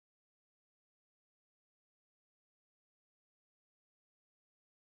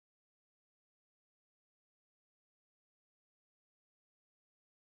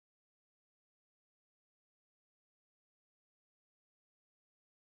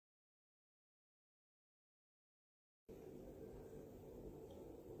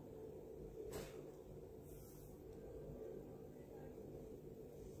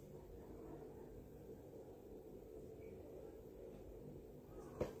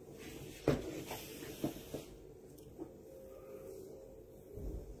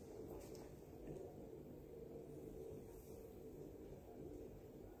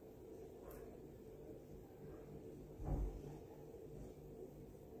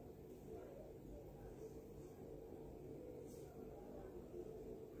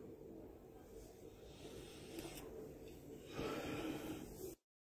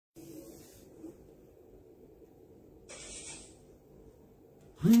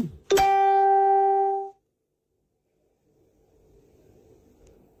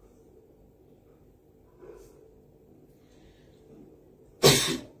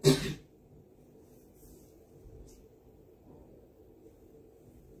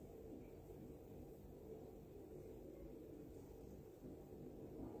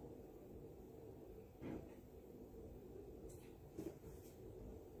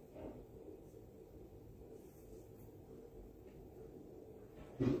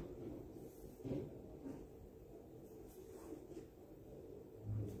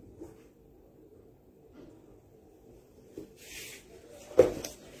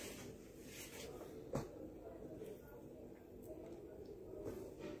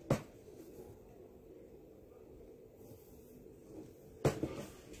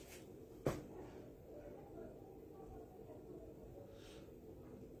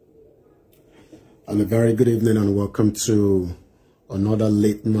And a very good evening and welcome to another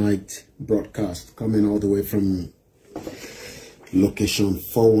late night broadcast coming all the way from location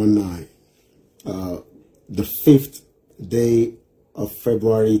 419. The 5th day of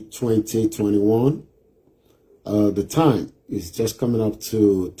February 2021. The time is just coming up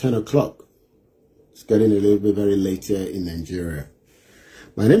to 10 o'clock. It's getting a little bit very late here in Nigeria.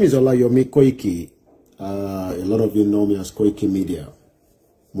 My name is Olayomi Koiki. A lot of you know me as Koiki Media.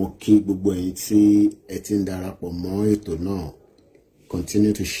 Mo kí gbogbo ẹ̀yin tí ẹ ti ń darapọ̀ mọ́ ètò náà.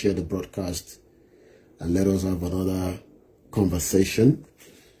 Continue to share the broadcast and let us have another conversation.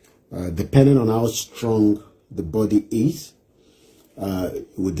 Depending on how strong the body is, it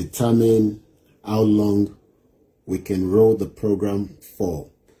will determine how long we can roll the program for.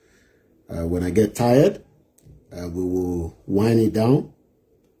 When I get tired, we will wind it down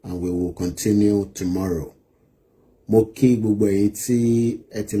and we will continue tomorrow. Mo kí gbogbo ẹ̀yin tí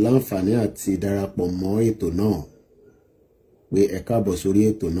ẹ ti láǹfààní àti darapọ̀ mọ́ ètò náà. Pé ẹ káàbọ̀ sórí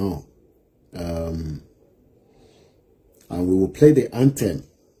ètò náà. And we will play the anthem.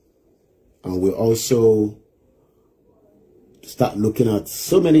 And we'll also start looking at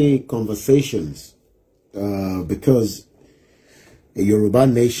so many conversations. Because a Yoruba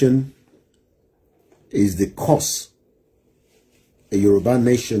nation is the cause. A Yoruba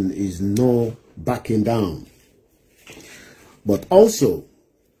nation is no backing down. But also,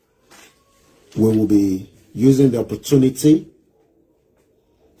 we will be using the opportunity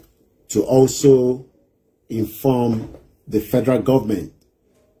to also inform the federal government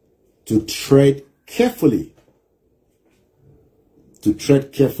to tread carefully.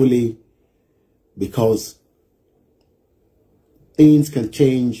 Because things can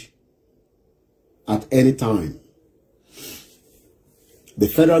change at any time. The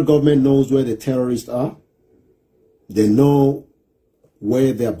federal government knows where the terrorists are. They know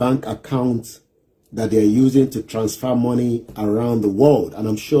where their bank accounts that they're using to transfer money around the world. And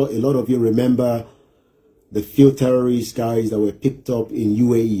I'm sure a lot of you remember the few terrorist guys that were picked up in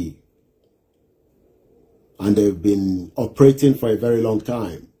UAE. And they've been operating for a very long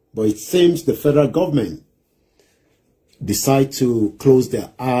time. But it seems the federal government decide to close their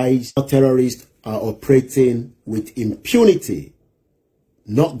eyes. Terrorists are operating with impunity,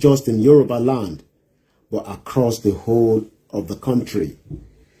 not just in Yoruba land, but across the whole of the country.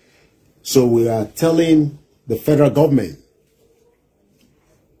 So we are telling the federal government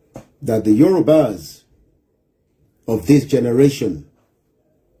that the Yorubas of this generation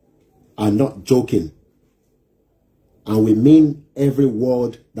are not joking. And we mean every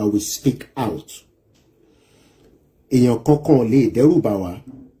word that we speak out. In your kokon le derubawa,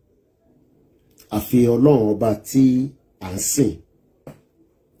 afi Ọlọ́run ọba tí à ń sìn.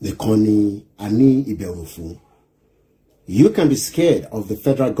 Nìkan ni a ní ìbẹ̀rù fún. You can be scared of the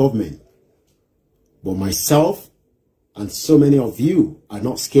federal government, but myself and so many of you are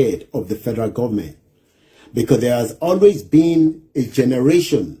not scared of the federal government, because there has always been a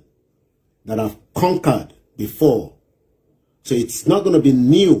generation that have conquered before. So it's not going to be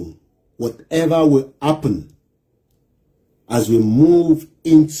new, whatever will happen as we move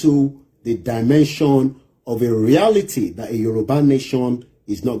into the dimension of a reality that a Yoruba nation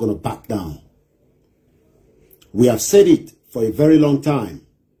is not going to back down. We have said it for a very long time,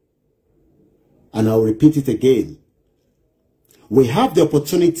 and I'll repeat it again. We have the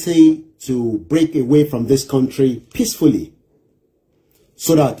opportunity to break away from this country peacefully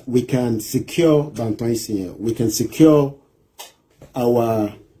so that we can secure we can secure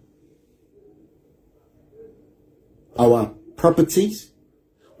our properties,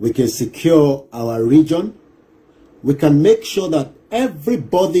 we can secure our region, we can make sure that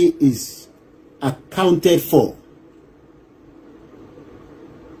everybody is accounted for.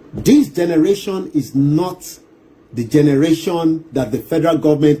 This generation is not the generation that the federal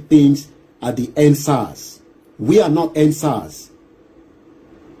government thinks are the NSAS. We are not NSAS.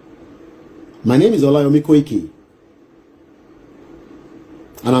 My name is Olayomi Koiki,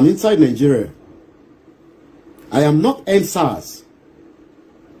 and I'm inside Nigeria. I am not NSAS.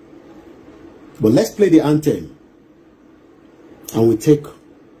 But let's play the anthem, and we take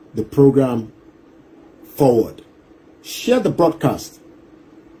the program forward. Share the broadcast.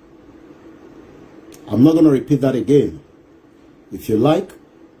 I'm not going to repeat that again. If you like,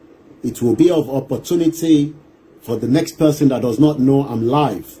 it will be of opportunity for the next person that does not know I'm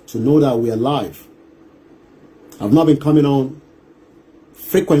live to know that we are live. I've not been coming on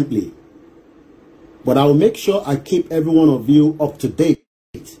frequently, but I will make sure I keep every one of you up to date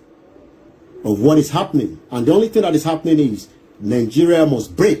of what is happening. And the only thing that is happening is Nigeria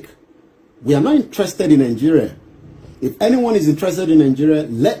must break. We are not interested in Nigeria. If anyone is interested in Nigeria,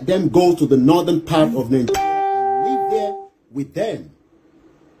 let them go to the northern part of Nigeria and live there with them.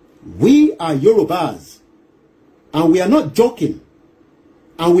 We are Yorubas, and we are not joking,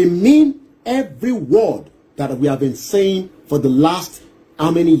 and we mean every word that we have been saying for the last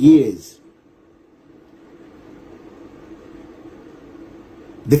how many years.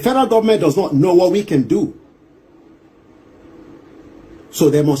 The federal government does not know what we can do,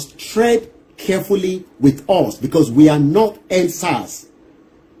 so they must tread carefully with us, because we are not NSAS.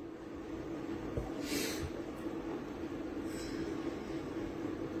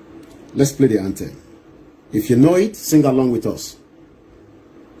 Let's play the anthem. If you know it, sing along with us.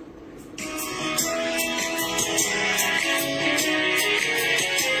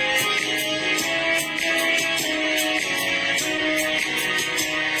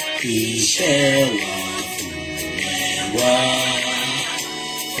 Iṣẹ́ wa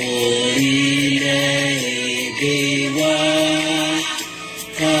orílẹ̀-èdè wa,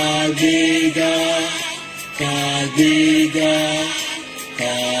 kàgbéga, kàgbéga,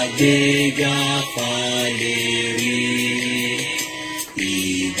 kàgbéga fàlẹ́rí.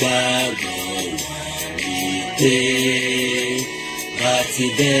 Ìgbàgbọ́ wa wípé láti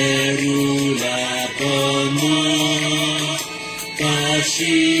bẹ̀rù làbọ̀ mọ́. Ká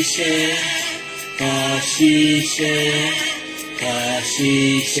ṣiṣẹ́, ká ṣiṣẹ́, ká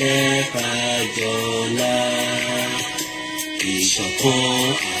ṣiṣẹ́ ká jọlá.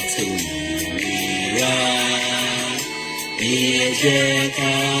 Ìṣọ̀kan àti òmìnira ni ẹ jẹ́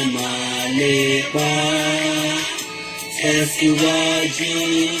ká máa lépa. Tẹ̀síwájú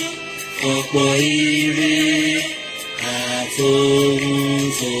ọ̀pọ̀ ire àtòhun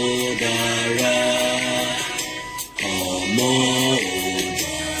tó dára. Ọmọ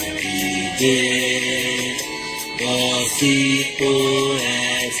òdàdìde bọ́ sípò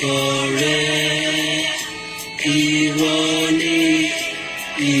ẹ̀tọ́ rẹ̀. Ìwọ ni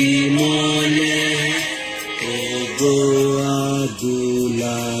ìmọ́lẹ̀ ògo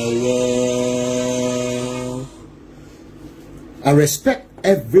adúláwọ̀. I respect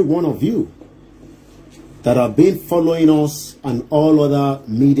every one of you that have been following us and all other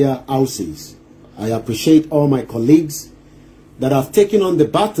media houses. I appreciate all my colleagues that have taken on the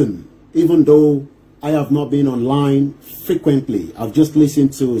baton, even though I have not been online frequently. I've just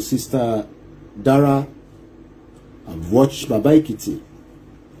listened to Sister Dara. I've watched Baba Ikiti.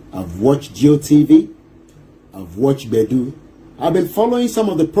 I've watched GeoTV. I've watched Bedu. I've been following some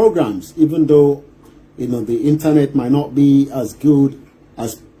of the programs, even though, you know, the internet might not be as good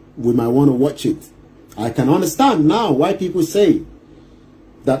as we might want to watch it. I can understand now why people say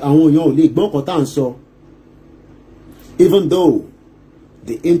that even though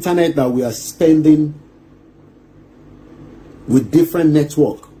the internet that we are spending with different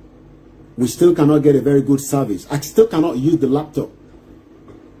network, we still cannot get a very good service. I still cannot use the laptop.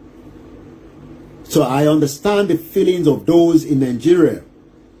 So I understand the feelings of those in Nigeria.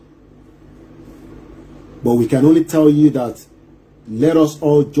 But we can only tell you that let us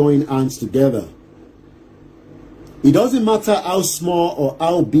all join hands together. It doesn't matter how small or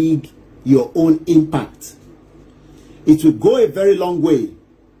how big your own impact. It will go a very long way.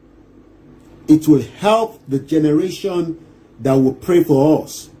 It will help the generation that will pray for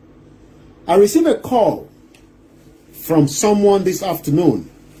us. I received a call from someone this afternoon.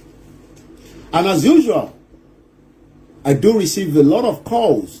 And as usual, I do receive a lot of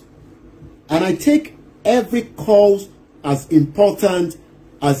calls. And I take every call as important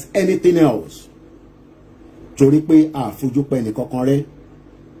as anything else. If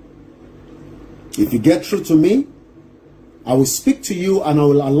you get through to me, I will speak to you and I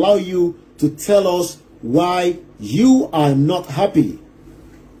will allow you to tell us why you are not happy.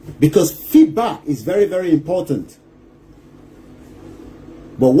 Because feedback is very, very important.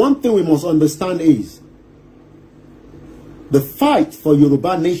 But one thing we must understand is The fight for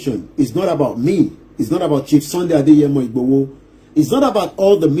Yoruba nation is not about me. It's not about Chief Sunday Adeyemo Igboho. It's not about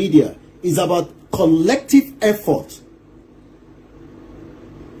all the media. It's about collective effort.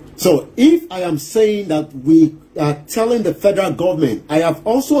 So if I am saying that we are telling the federal government, I have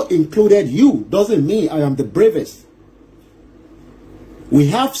also included you, doesn't mean I am the bravest. We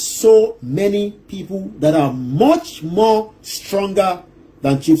have so many people that are much more stronger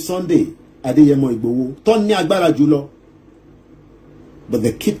than Chief Sunday Adeyemo Igboho. Tony Agbara Julo. But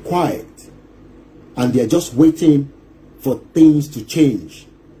they keep quiet. And they are just waiting for things to change.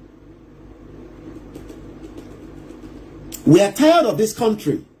 We are tired of this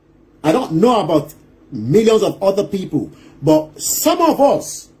country. I don't know about millions of other people, but some of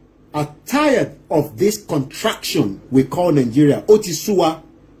us are tired of this contraction we call Nigeria. Otisua.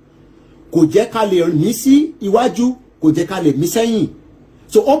 Kò jẹ́ ká lè mí sí iwájú, kò jẹ́ ká lè mí sẹ́yìn.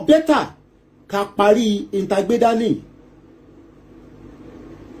 So ó better ká parí intagbedani.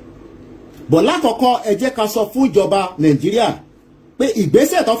 But lákọ̀ọ́kọ́ ẹ jẹ́ ká sọ fún ìjọba Nàìjíríà pé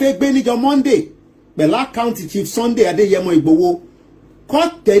ìgbésẹ̀ tó fẹ́ gbé níjọ́ Monday pẹ̀lú àkáǹtì Chief Sunday Adeyemo Igboho kó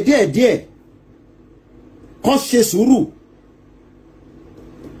tẹ̀ díẹ̀díẹ̀ kó ṣe sùúrù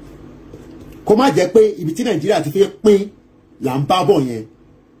kó má jẹ́ pé ibi tí Nàìjíríà ti fẹ́ pín là ń bá bọ̀ yẹn.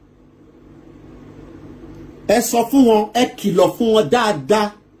 Ẹ sọ fún wọn, ẹ kìlọ̀ fún wọn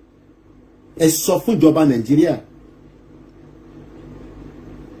dáadáa. Ẹ sọ fún ìjọba Nàìjíríà.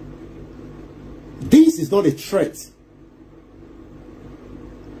 This is not a threat.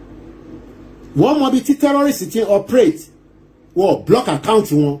 One more be terrorists sitting operate. Well, block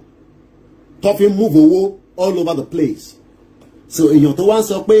account one. Topping move owó all over the place. So èèyàn tó wá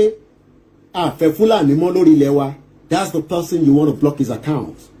sọ pé fẹ́ Fúlàní mọ́ lórí ilẹ̀ wa, that's the person you want to block his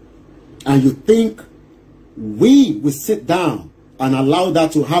account. And you think we will sit down and allow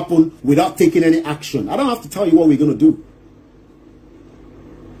that to happen without taking any action. I don't have to tell you what we're going to do.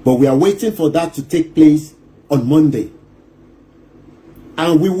 But we are waiting for that to take place on Monday.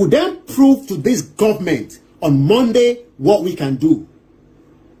 And we will then prove to this government on Monday what we can do.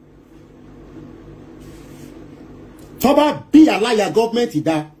 Toba bí aláya government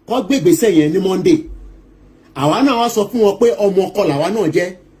ìdá kó gbé ìgbésẹ̀ yẹn ní Monday. Àwa náà wá sọ fún wọn pé ọmọ ọkọ làwa náà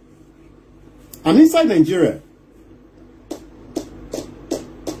jẹ́. I'm inside Nigeria.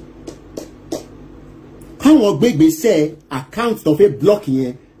 Káwọn gbé ìgbésẹ̀ account tó fẹ́ block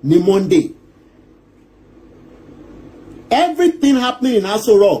yẹn ní Monday. Everything happening in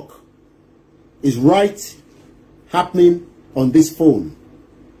Aso Rock is right happening on this phone.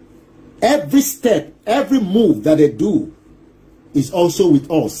 Every step, every move that they do is also with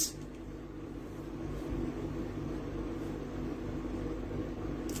us.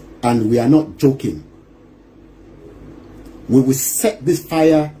 And we are not joking. We will set this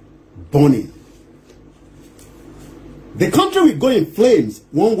fire burning. The country will go in flames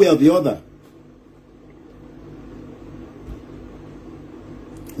one way or the other.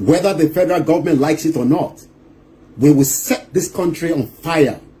 Whether the federal government likes it or not, we will set this country on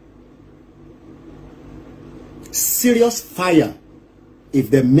fire. Serious fire if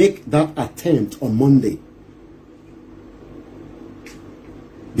they make that attempt on Monday.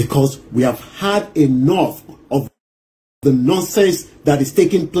 Because we have had enough of the nonsense that is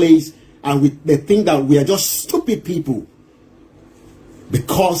taking place, and they think that we are just stupid people.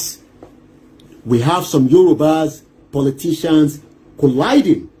 Because we have some Yorubas, politicians,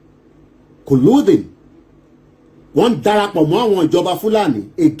 colluding. One darapọ̀ mọ́ àwọn ìjọba Fulani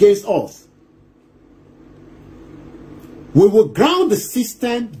against us. We will ground the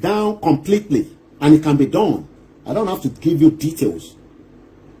system down completely, and it can be done. I don't have to give you details.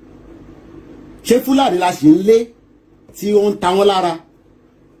 Ṣé Fulani la ṣe ń lé tí ó ń ta wọ́n lára?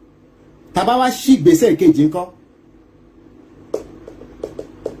 Tàbá wá ṣí ìgbésẹ̀ kejì ńkọ́?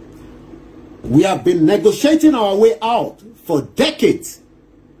 We have been negotiating our way out for decades.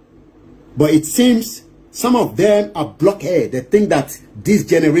 But it seems some of them are blockhead. They think that this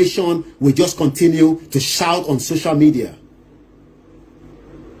generation will just continue to shout on social media.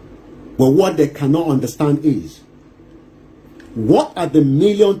 But what they cannot understand is, what are the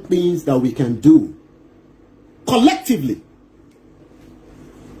million things that we can do collectively?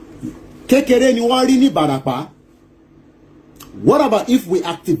 Kékeré ni wọ́n rí ní Ìbàràpá. What about if we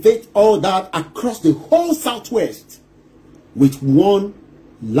activate all that across the whole Southwest with one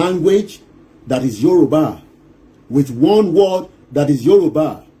language that is Yoruba, with one word that is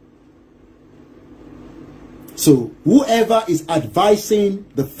Yoruba? So whoever is advising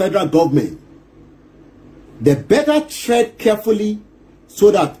the federal government, they better tread carefully so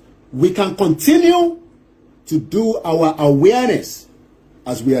that we can continue to do our awareness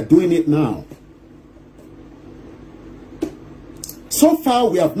as we are doing it now. So far,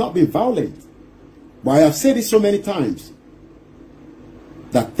 we have not been violent. But I have said it so many times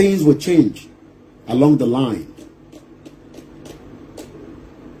that things will change along the line.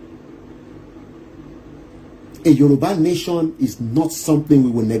 A Yoruba nation is not something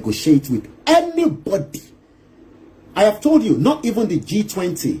we will negotiate with anybody. I have told you, not even the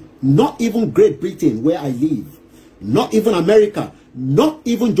G20, not even Great Britain where I live, not even America, not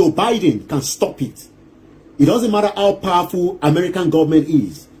even Joe Biden can stop it. It doesn't matter how powerful American government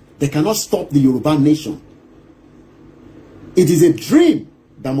is. They cannot stop the Yoruba nation. It is a dream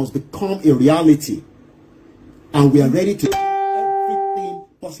that must become a reality. And we are ready to do everything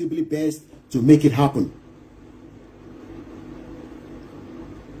possibly best to make it happen.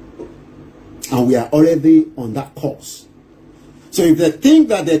 And we are already on that course. So if they think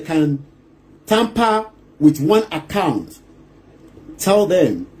that they can tamper with one account, tell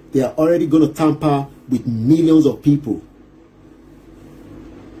them they are already going to tamper with millions of people.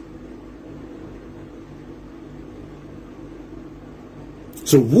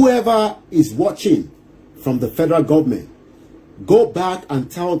 So whoever is watching from the federal government, go back and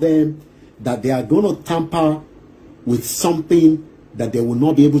tell them that they are going to tamper with something that they will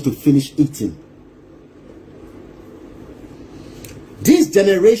not be able to finish eating. This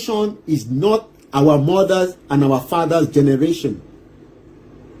generation is not our mothers and our fathers' generation.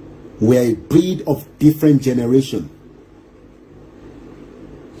 We are a breed of different generation.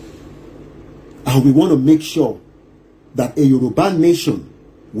 And we want to make sure that a Yoruba nation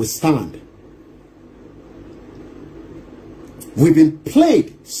will stand. We've been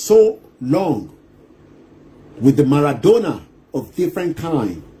played so long with the Maradona of different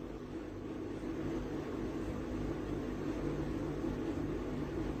kind.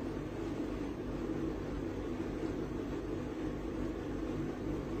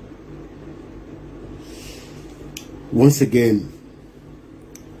 Once again,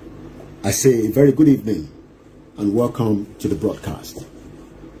 I say a very good evening and welcome to the broadcast.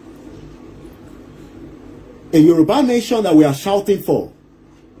 A Yoruba nation that we are shouting for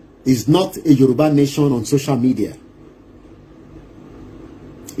is not a Yoruba nation on social media.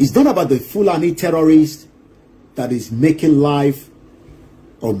 It's not about the Fulani terrorist that is making life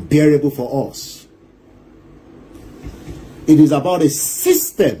unbearable for us. It is about a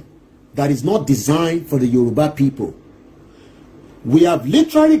system that is not designed for the Yoruba people. We have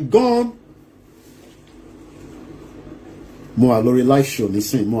literally gone more lórí live show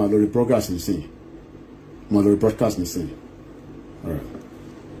nísìn, more lórí broadcast nísìn, more lórí broadcast nísìn. All right.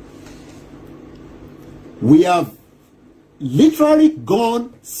 We have literally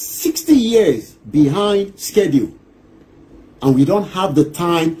gone 60 years behind schedule, and we don't have the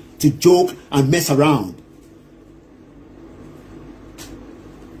time to joke and mess around.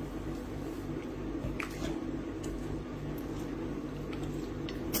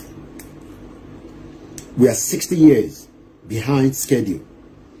 We are 60 years behind schedule.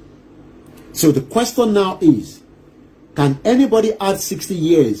 So the question now is, can anybody add 60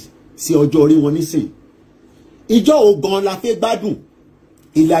 years? Sí ọjọ́ orí wọn nísìn. Ìjọ ogan la fẹ́ gbádùn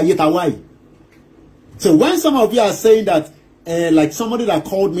ilé ayé ta wá yìí. So when some of you are saying that, like somebody that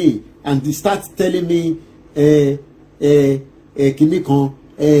called me and they start telling me, kìnnì kan,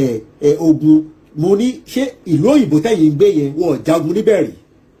 ogun, mo ní ṣé ìlú òyìnbó tẹ́yìn ń gbé yẹn wọ́n jagun níbẹ̀rẹ̀?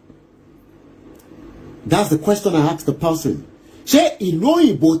 That's the question I asked the person. Ṣé ìlú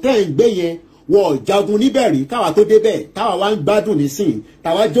òyìnbó tẹ́ ń gbé yẹn wọ́n jagun níbẹ̀rẹ̀ káwa tó débẹ̀ táwa wá ń gbádùn nísìn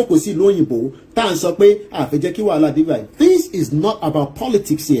táwa jókòó sí ìlú òyìnbó tá à ń sọ pé àfẹ́jẹ́ kí wàhálà dé báyìí. This is not about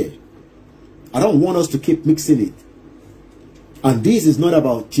politics here. I don't want us to keep mixing it. And this is not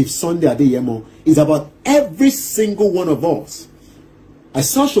about Chief Sunday Adeyemo. It's about every single one of us. I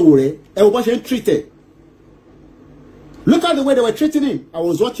saw Showore, everybody treated. Look at the way they were treating him. I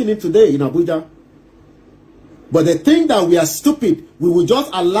was watching him today in Abuja. But they think that we are stupid. We will just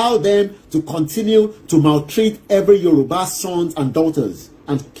allow them to continue to maltreat every Yoruba sons and daughters.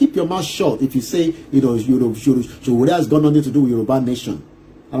 And keep your mouth shut if you say, you know, Showore has got nothing to do with Yoruba nation.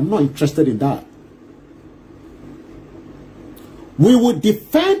 I'm not interested in that. We will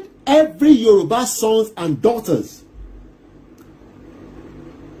defend every Yoruba sons and daughters.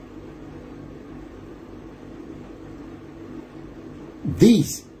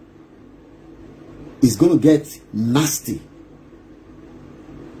 This is going to get nasty.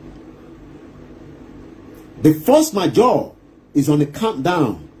 The force majeure is on a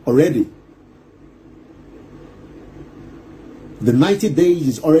countdown already. The 90 days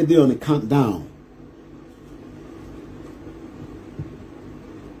is already on a countdown.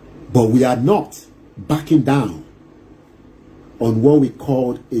 But we are not backing down on what we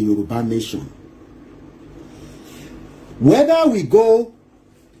called a Yoruba nation. Whether we go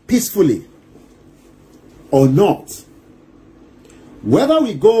peacefully or not, whether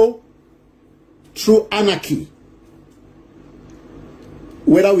we go through anarchy,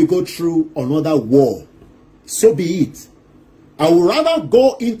 whether we go through another war, so be it. I would rather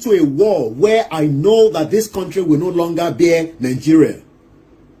go into a war where I know that this country will no longer bear Nigeria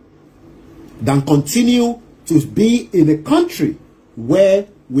than continue to be in a country where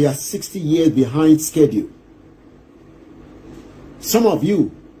we are 60 years behind schedule. Some of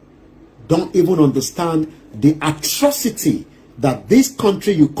you don't even understand the atrocity that this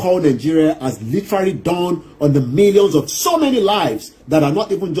country you call Nigeria has literally done on the millions of so many lives that are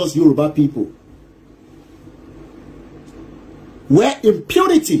not even just Yoruba people. Where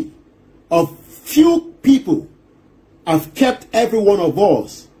impunity of few people have kept every one of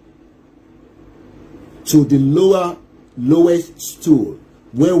us to the lowest stool,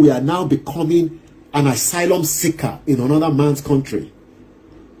 where we are now becoming an asylum seeker in another man's country.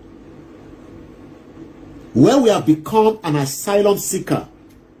 Where we have become an asylum seeker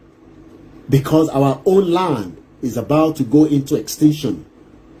because our own land is about to go into extinction.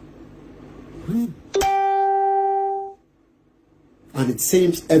 And it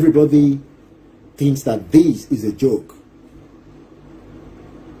seems everybody thinks that this is a joke.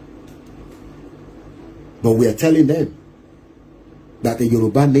 But we are telling them that the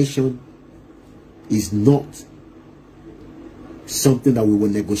Yoruba nation is not something that we will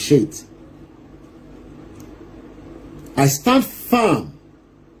negotiate. I stand firm.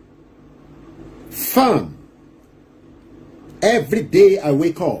 Every day I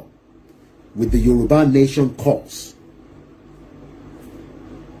wake up with the Yoruba nation cause.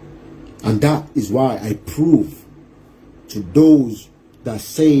 And that is why I prove to those that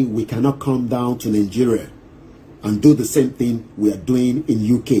say we cannot come down to Nigeria and do the same thing we are doing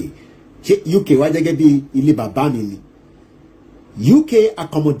in UK. UK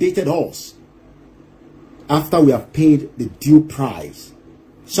accommodated us after we have paid the due price.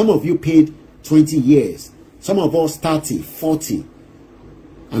 Some of you paid 20 years. Some of us 30, 40.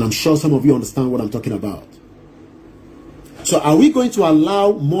 And I'm sure some of you understand what I'm talking about. So are we going to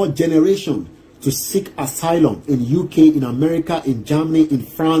allow more generation to seek asylum in UK, in America, in Germany, in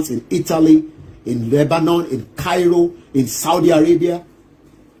France, in Italy, in Lebanon, in Cairo, in Saudi Arabia,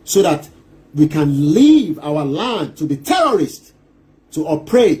 so that we can leave our land to the terrorists to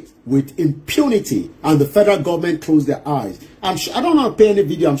operate with impunity and the federal government close their eyes? I don't want to play any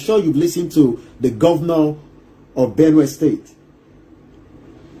video. I'm sure you've listened to the governor of Benue State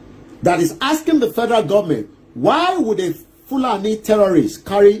that is asking the federal government, why would a Fulani terrorist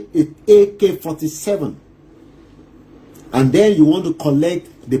carry an AK-47 and then you want to collect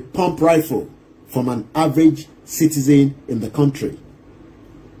the pump rifle from an average citizen in the country?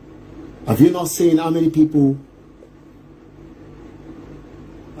 Have you not seen how many people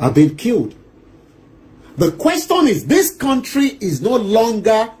have been killed? The question is, this country is no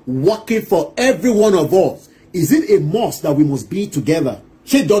longer working for every one of us. Is it a must that we must be together?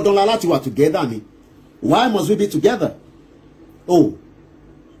 Why must we be together? Oh,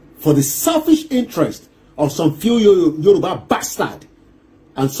 for the selfish interest of some few Yoruba bastard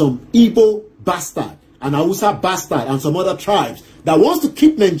and some Igbo bastard and Hausa bastard and some other tribes that wants to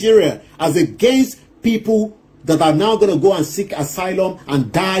keep Nigeria as against people that are now going to go and seek asylum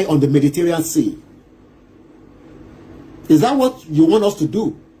and die on the Mediterranean Sea. Is that what you want us to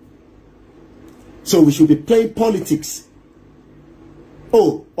do? So we should be playing politics.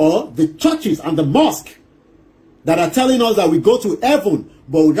 Oh, or the churches and the mosque that are telling us that we go to heaven,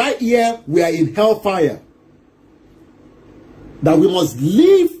 but right here we are in hellfire. That we must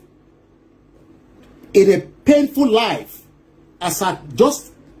live in a painful life. As at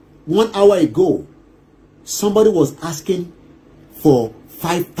just 1 hour ago, somebody was asking for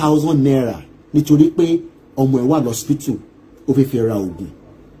 5,000 naira. Nítorí pé ọmọ ẹ̀ wà hospital ó fẹ́ fi ra oògùn.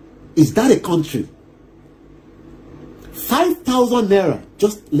 Is that a country? 5,000 naira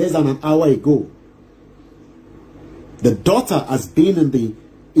just less than an hour ago. The daughter has been in the,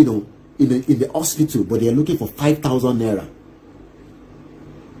 in the hospital, but they are looking for 5,000 naira.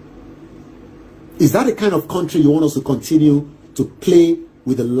 Is that the kind of country you want us to continue to play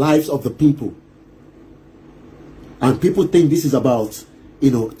with the lives of the people? And people think this is about,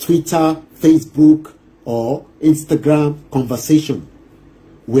 Twitter, Facebook, or Instagram conversation.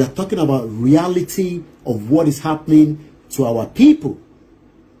 We are talking about reality of what is happening to our people.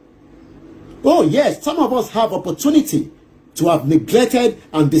 Oh yes, some of us have opportunity to have neglected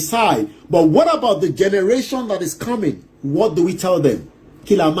and decide. But what about the generation that is coming? What do we tell them?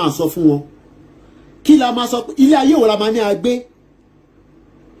 Kí la máa sọ fún wọn? Kí la máa sọ? Ilé ayé wo la máa ní agbe?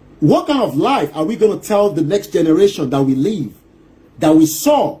 What kind of life are we going to tell the next generation that we live, that we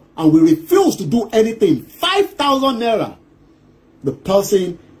saw, and we refuse to do anything? 5,000 naira the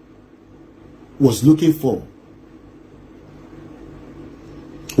person was looking for.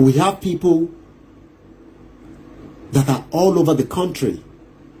 We have people that are all over the country,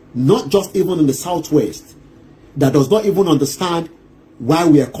 not just even in the southwest, that does not even understand why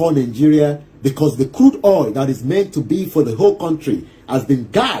we are called Nigeria, because the crude oil that is meant to be for the whole country has been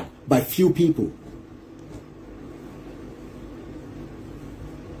gagged by few people.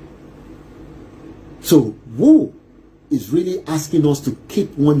 So who is really asking us to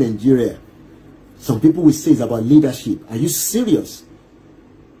keep one Nigeria? Some people will say it's about leadership. Are you serious?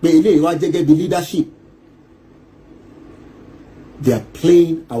 Leadership. They are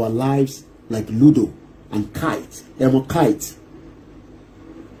playing our lives like Ludo and kite. Kite.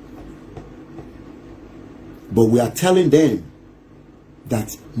 But we are telling them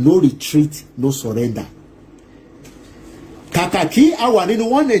that no retreat, no surrender. Kakaki awa nínú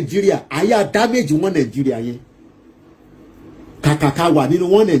one Nigeria, aya damage one Nigeria yen. Kakaka wa nínú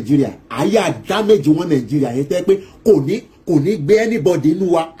one Nigeria, aya damage one Nigeria yen. Tẹ́ pé kò ní gbé anybody nínú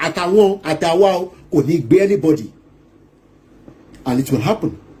wa, àtàwọn àtàwa o, kò ní gbé anybody. And it will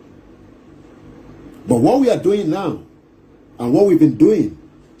happen. But what we are doing now, and what we've been doing,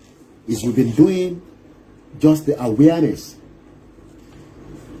 is we've been doing just the awareness.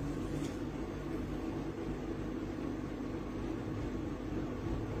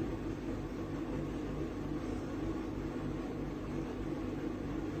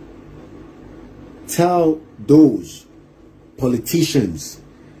 Tell those politicians.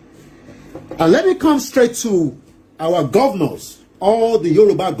 And let me come straight to our governors, all the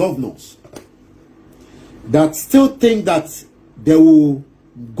Yoruba governors that still think that they will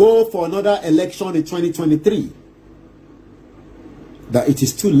go for another election in 2023. That it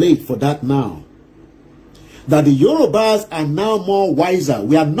is too late for that now. That the Yorubas are now more wiser.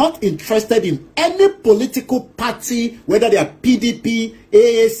 We are not interested in any political party, whether they are PDP,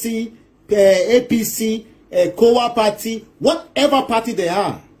 AAC, APC, COA party, whatever party they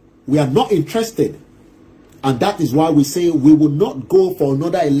are. We are not interested. And that is why we say we will not go for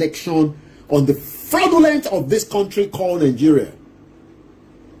another election on the fraudulence of this country called Nigeria.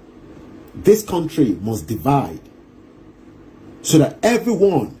 This country must divide so that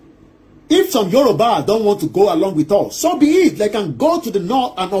everyone, if some Yoruba don't want to go along with us, so be it. They can go to the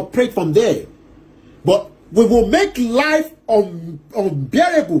north and operate from there. But we will make life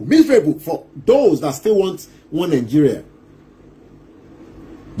unbearable, miserable for those that still want one Nigeria.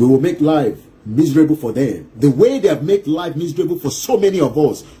 We will make life miserable for them. The way they have made life miserable for so many of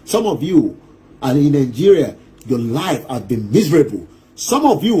us. Some of you are in Nigeria, your life has been miserable. Some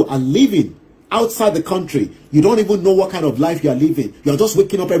of you are living outside the country. You don't even know what kind of life you are living. You are just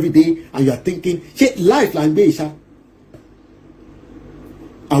waking up every day and you are thinking, hey, life like this. Are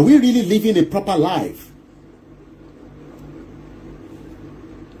we really living a proper life?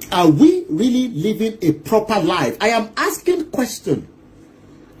 Are we really living a proper life? I am asking question.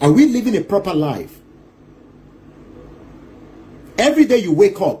 Are we living a proper life? Every day you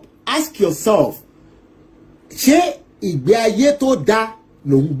wake up, ask yourself,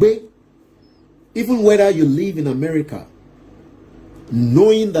 even whether you live in America,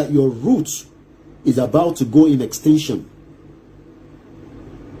 knowing that your roots is about to go in extinction.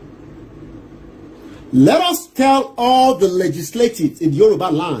 Let us tell all the legislatives in Yoruba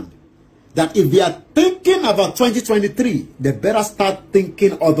land that if they are thinking about 2023, they better start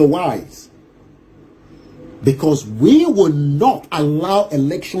thinking otherwise. Because we will not allow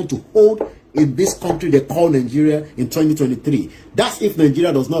election to hold in this country they call Nigeria in 2023. That's if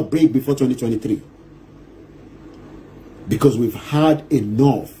Nigeria does not break before 2023. Because we've had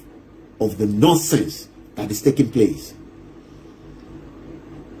enough of the nonsense that is taking place.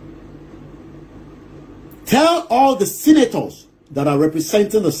 Tell all the senators that are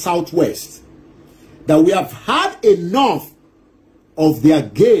representing the Southwest that we have had enough of their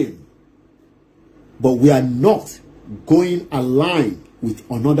game, but we are not going aligned with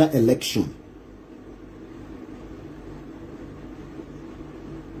another election.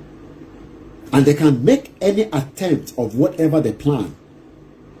 And they can make any attempt of whatever they plan.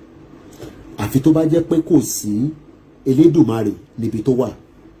 Àfi tó bá jẹ́ pé kò sí Elédùmarè níbi tó wà.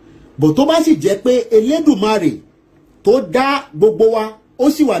 But tó bá sì jẹ́ pé Elédùmarè tó dá gbogbo wa ó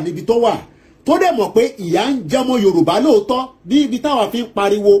sì wà níbi tó wà. Tó dẹ̀ mọ̀ pé ìyà ń jẹ ọmọ Yorùbá lóòótọ́ bí ibi táwa fi ń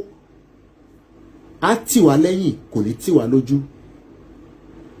pariwo. Á tì wá lẹ́yìn, kò ní tì wá lójú.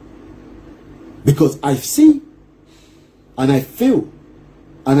 Because I see and I feel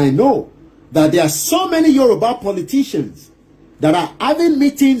and I know that there are so many Yoruba politicians that are having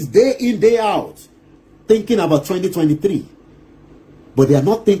meetings day in, day out, thinking about 2023. But they are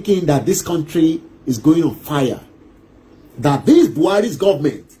not thinking that this country is going on fire. That this Buhari's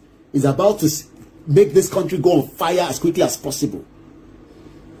government is about to make this country go on fire as quickly as possible.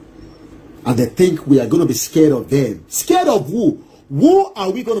 And they think we are going to be scared of them. Scared of who? Who are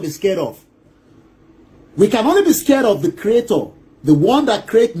we going to be scared of? We can only be scared of the creator, the one that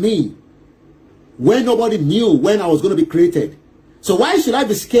created me, when nobody knew when I was going to be created. So why should I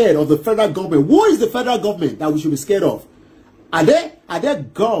be scared of the federal government? Who is the federal government that we should be scared of? Are they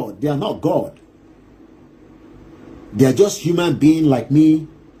God? They are not God. They are just human beings like me.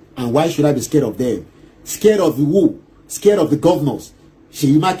 And why should I be scared of them? Scared of the who? Scared of the governors?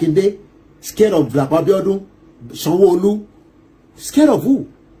 Seyi Makinde? Scared of Dapo Abiodun? Sanwo-Olu? Scared of who?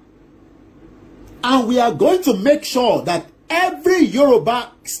 And we are going to make sure that every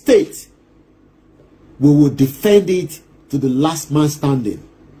Yoruba state, we will defend it to the last man standing.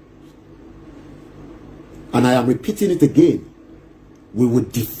 And I am repeating it again. We will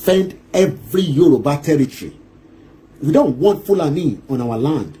defend every Yoruba territory. We don't want Fulani on our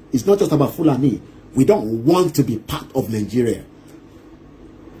land. It's not just about Fulani. We don't want to be part of Nigeria.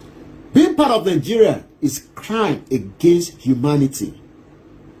 Being part of Nigeria is crime against humanity.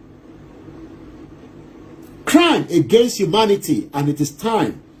 Crime against humanity. And it is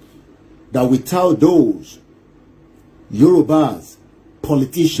time that we tell those Yorubas,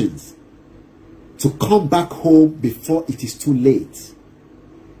 politicians, to come back home before it is too late.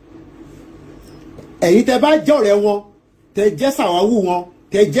 Ẹ̀yin tẹ́ bá jẹ́ ọ̀rẹ́ wọn, tẹ́ jẹ́ sàwáwù wọn,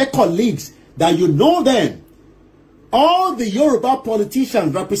 tẹ́ jẹ́ colleagues, that you know them. All the Yoruba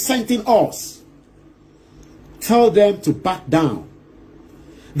politicians representing us, tell them to back down.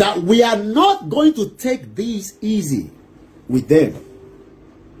 That we are not going to take this easy with them.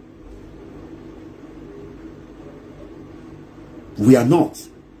 We are not.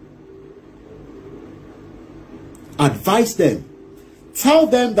 Advise them. Tell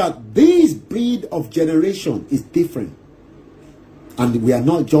them that this breed of generation is different. And we are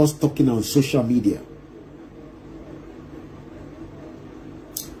not just talking on social media.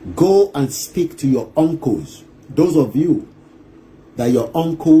 Go and speak to your uncles. Those of you that your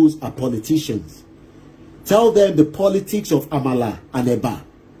uncles are politicians. Tell them the politics of Amala and Eba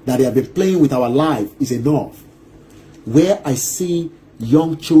that they have been playing with our life is enough. Where I see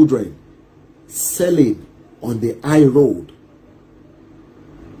young children selling on the high road,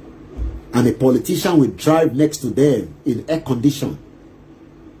 and a politician will drive next to them in air condition,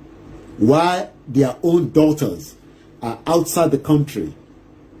 while their own daughters are outside the country,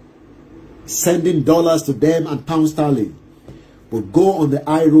 sending dollars to them and pound sterling. But go on the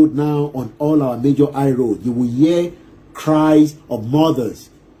high road now, on all our major high road, you will hear cries of mothers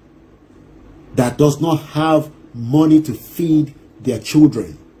that does not have money to feed their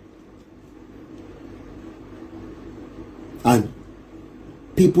children. And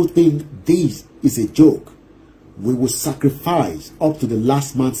people think this is a joke. We will sacrifice up to the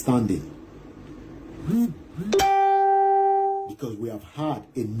last man standing. Because we have had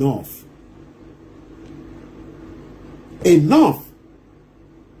enough. Enough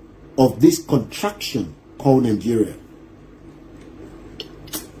of this contraction called Nigeria.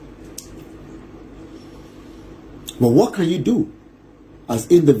 But what can you do as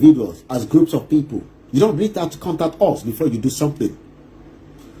individuals, as groups of people? You don't need to contact us before you do something.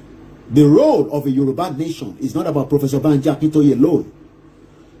 The role of a Yoruba nation is not about Professor Banji Akintoye alone.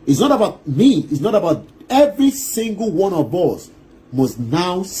 It's not about me. It's not about every single one of us must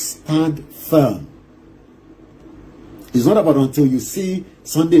now stand firm. It's not about until you see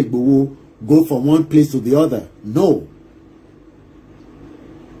Sunday Igboho go from one place to the other. No.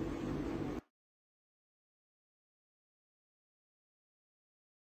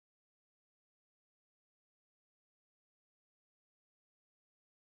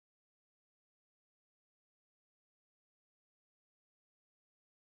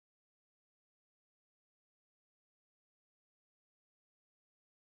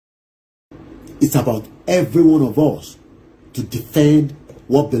 It's about every one of us to defend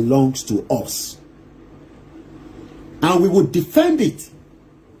what belongs to us. And we will defend it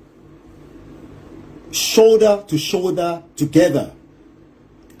shoulder to shoulder together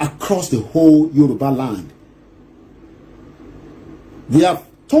across the whole Yoruba land. We have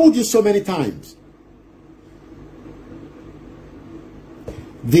told you so many times.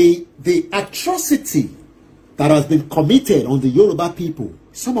 The atrocity that has been committed on the Yoruba people,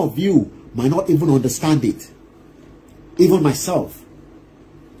 some of you might not even understand it. Even myself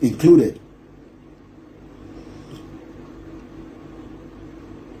included.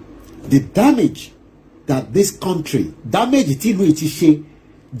 The damage that this country, damage tí ìlú ti ṣe,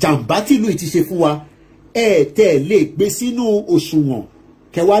 jàǹbá tí ìlú ti ṣe fún wa, tẹ́ lè gbé sínú òṣùwọ̀n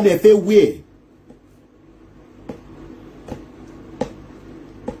kẹwàá ní fẹ́ wí ẹ̀.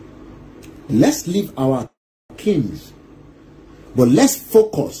 Let's leave our kings, but let's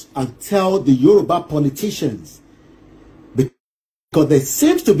focus and tell the Yoruba politicians, because they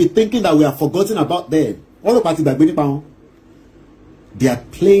seem to be thinking that we are forgotten about them. They are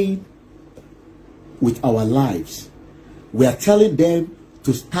playing with our lives. We are telling them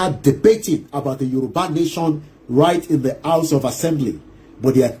to start debating about the Yoruba nation right in the House of Assembly,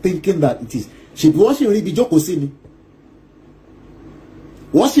 but they are thinking that it is. She be watching Ribi Joko see.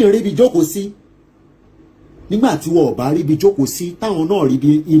 Watching Ribi Joko see. Nígbà tí wọ́n bá rí bí jókòó sí táwọn náà rí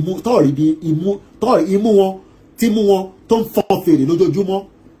bí imú tó rí bí imú tó imú wọn tí mú wọn tó ń fọ́n fèrè lójoojúmọ́,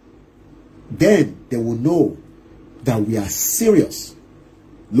 then they will know that we are serious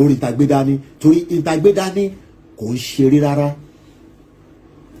lórí ìtagbédání, torí ìtagbédání kò ń ṣeré rárá.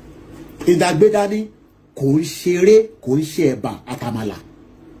 Ìtagbédání kò ń ṣeré, kò ń ṣe ẹ̀bà àtàmàlà.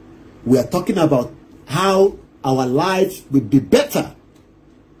 We are talking about how our lives will be better.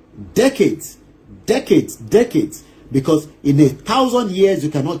 Decades, because in 1,000 years you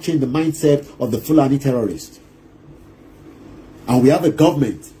cannot change the mindset of the Fulani terrorists. And we have a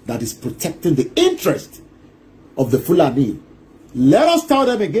government that is protecting the interest of the Fulani. Let us tell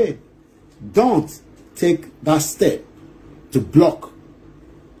them again, don't take that step to block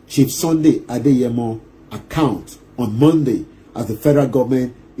Chief Sunday Adeyemo account on Monday as the federal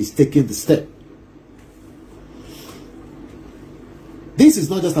government is taking the step. This is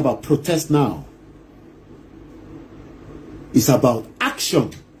not just about protest now. It's about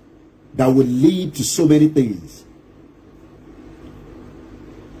action that will lead to so many things.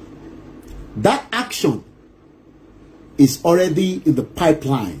 That action is already in the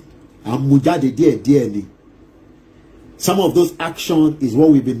pipeline. Some of those action is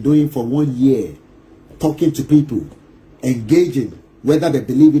what we've been doing for 1 year. Talking to people, engaging, whether they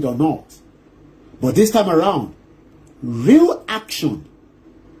believe it or not. But this time around, real action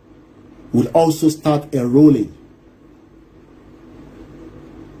will also start enrolling.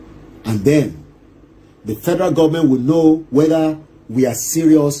 And then the federal government will know whether we are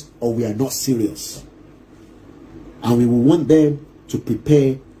serious or we are not serious. And we will want them to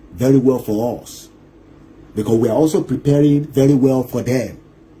prepare very well for us, because we are also preparing very well for them.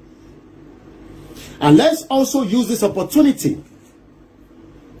 And let's also use this opportunity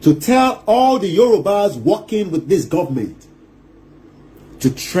to tell all the Yorubas working with this government to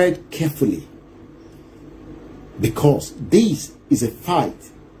tread carefully, because this is a fight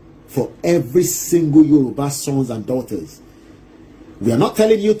for every single Yoruba sons and daughters. We are not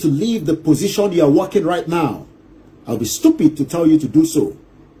telling you to leave the position you are working right now. I'll be stupid to tell you to do so.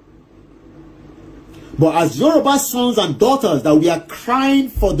 But as Yoruba sons and daughters, that we are crying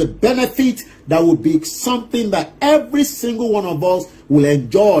for the benefit that would be something that every single one of us will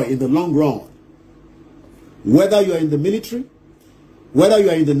enjoy in the long run. Whether you are in the military, whether you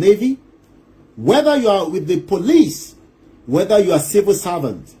are in the Navy, whether you are with the police, whether you are civil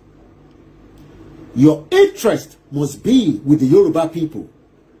servant, your interest must be with the Yoruba people.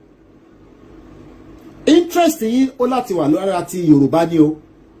 Interest in Olatiwa Loyalty Yoruba ni o.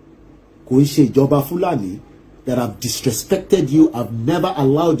 Kò ń ṣe ìjọba Fulani that have disrespected you, have never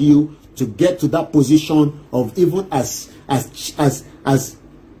allowed you to get to that position of even as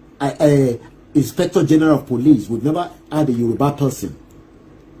Inspector General of Police. We've never had a Yoruba person.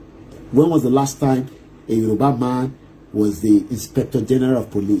 When was the last time a Yoruba man was the Inspector General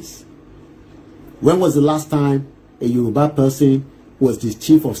of Police? When was the last time a Yoruba person was the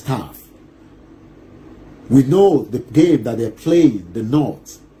Chief of Staff? We know the game that they're playing, the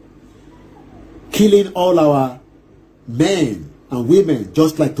North. Killing all our men and women,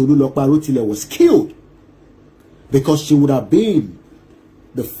 just like Tolulokpa Rotile was killed because she would have been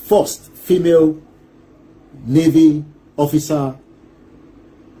the first female Navy officer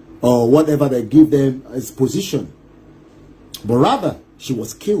or whatever they give them as position. But rather, she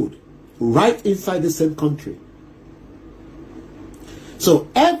was killed right inside the same country. So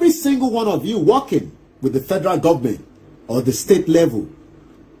every single one of you working with the federal government or the state level,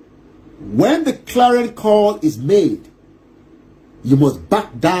 when the clarion call is made, you must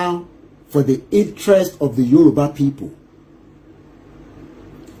back down for the interest of the Yoruba people.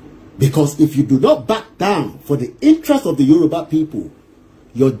 Because if you do not back down for the interest of the Yoruba people,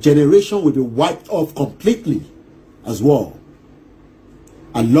 your generation will be wiped off completely as well,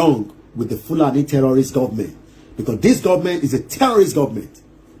 along with the Fulani terrorist government. Because this government is a terrorist government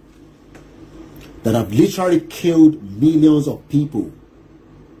that have literally killed millions of people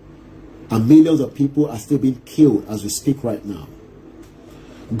And millions of people are still being killed as we speak right now.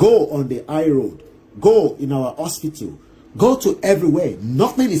 Go on the high road. Go in our hospital. Go to everywhere.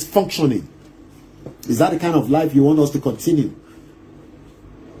 Nothing is functioning. Is that the kind of life you want us to continue?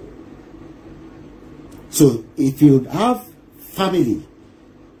 So if you have family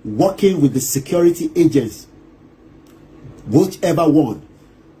working with the security agents, whichever one,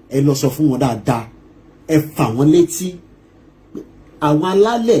 ẹ lọ sọ fún wọn dáadáa, ẹ fà wọ́n létí, àwọn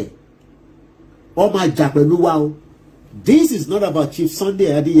alálẹ̀, ó máa jà pẹ̀lú wa o. This is not about Chief Sunday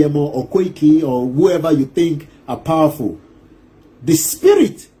Adeyemo or Koiki or whoever you think are powerful. The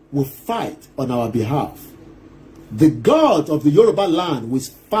spirit will fight on our behalf. The God of the Yoruba land will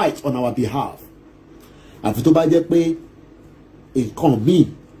fight on our behalf. Àfi tó bá jẹ́ pé nǹkan míì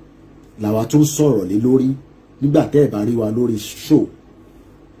làwa tún sọ̀rọ̀ lé lórí nígbà tẹ́ ẹ bá rí wa lórí show.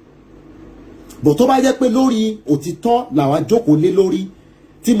 But tó bá jẹ́ pé lórí òtítọ́ làwa jókòó lé lórí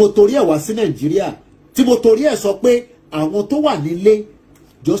tí mo torí ẹ̀ wá sí Nàìjíríà, tí mo torí ẹ̀ sọ pé àwọn tó wà nílé,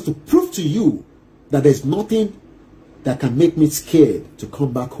 just to prove to you that there's nothing that can make me scared to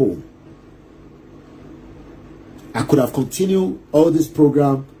come back home. I could have continued all this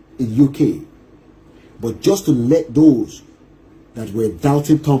program in UK, but just to let those that were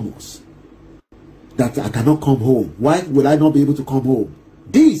doubting Thomas that I cannot come home. Why will I not be able to come home?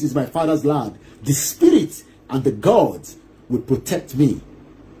 This is my father's land. The spirit and the gods will protect me.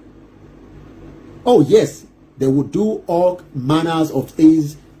 Oh yes, they will do all manners of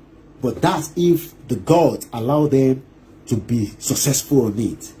things, but that's if the gods allow them to be successful on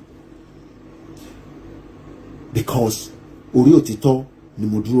it. Because orí òtítọ́ ni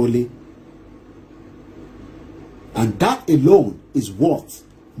mo dúró lé. And that alone is worth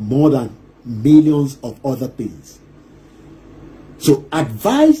more than millions of other things. So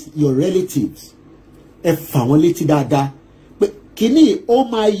advise your relatives, ẹ fà wọ́n létí dáadáa, pé kíní ó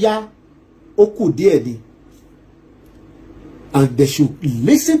máa yá, ó kù díẹ̀ ni. And they should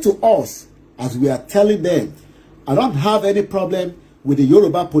listen to us as we are telling them. I don't have any problem with the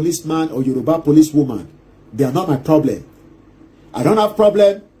Yoruba policeman or Yoruba policewoman. They are not my problem. I don't have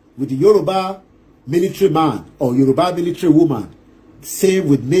problem with the Yoruba military man or Yoruba military woman. Same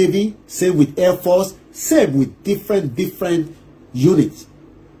with Navy, same with Air Force, same with different units.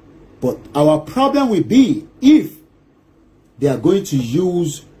 But our problem will be if they are going to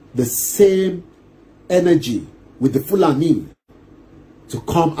use the same energy with the Fulani to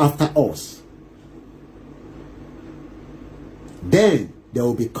come after us. Then there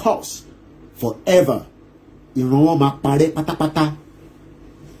will be cause forever.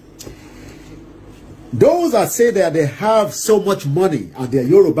 Those that say that they have so much money and they are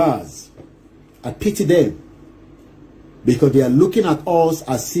Yorubas, I pity them, because they are looking at us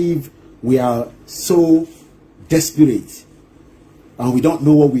as if we are so desperate and we don't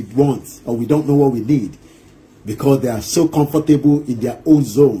know what we want or we don't know what we need, because they are so comfortable in their own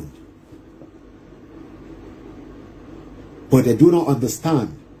zone. But they do not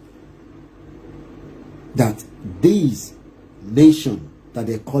understand that this nation that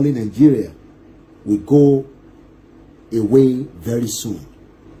they're calling Nigeria will go away very soon.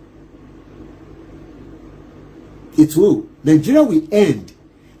 It will. Nigeria will end.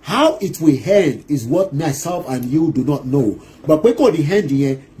 How it will end is what myself and you do not know. But when the end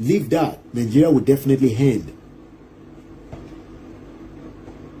here, leave that. Nigeria will definitely end.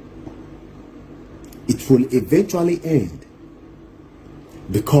 It will eventually end.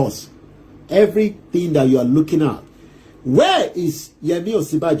 Because everything that you are looking at, where is Yemi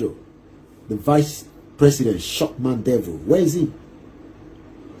Osibajo, the vice president, Shockman Devil? Where is he?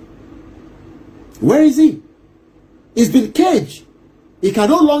 Where is he? He's been caged. He can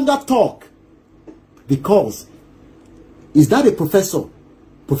no longer talk. Because is that a professor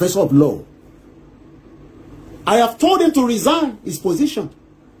of law? I have told him to resign his position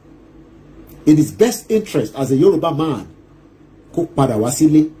in his best interest as a Yoruba man. He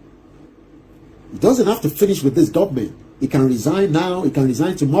doesn't have to finish with this government. He can resign now. He can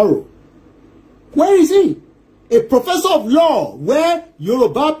resign tomorrow. Where is he? A professor of law where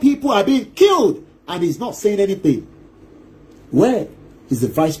Yoruba people are being killed and he's not saying anything. Where is the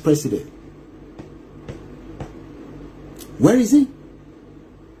vice president? Where is he?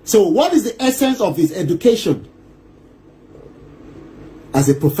 So what is the essence of his education? As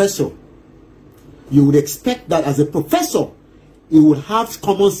a professor, you would expect that as a professor, he would have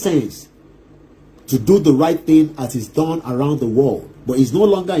common sense to do the right thing as is done around the world. But he's no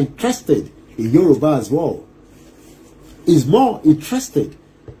longer interested in Yoruba as well. He's more interested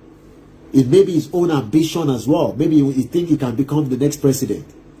in maybe his own ambition as well. Maybe he thinks he can become the next president.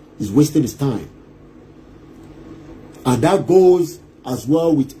 He's wasting his time. And that goes as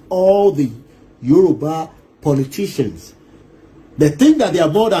well with all the Yoruba politicians. They think that they are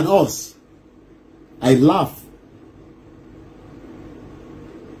more than us. I laugh.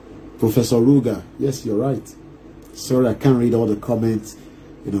 Professor Ruga, yes, you're right. Sorry, I can't read all the comments,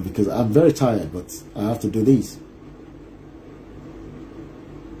 you know, because I'm very tired, but I have to do this.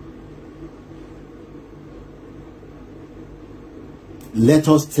 Let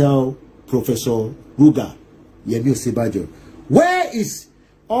us tell Professor Ruga, Yemi Osibajo, where is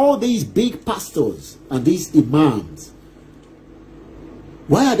all these big pastors and these imams?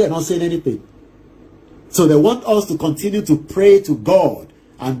 Why are they not saying anything? So they want us to continue to pray to God,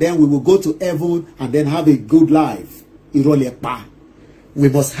 and then we will go to heaven and then have a good life. Irolepa. We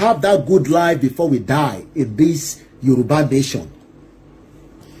must have that good life before we die in this Yoruba nation.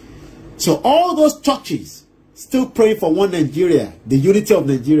 So all those churches still praying for one Nigeria, the unity of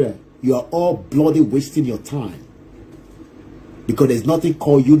Nigeria, you are all bloody wasting your time. Because there's nothing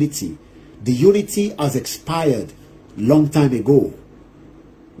called unity. The unity has expired long time ago.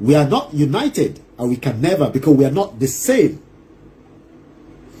 We are not united, and we can never, because we are not the same.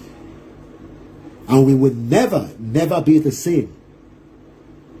 And we will never, never be the same.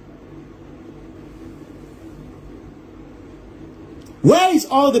 Where is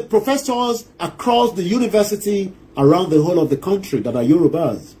all the professors across the university around the whole of the country that are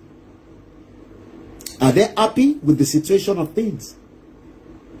Yorubas? Are they happy with the situation of things?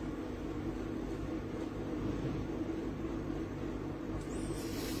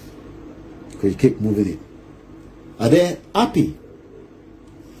 Because you keep moving it. Are they happy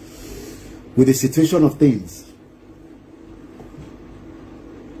with the situation of things?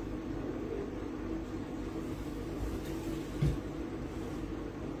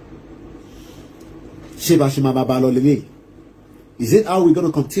 Is it how we're going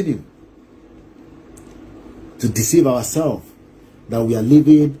to continue to deceive ourselves that we are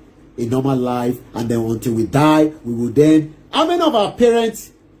living a normal life, and then until we die, we will then... How many of our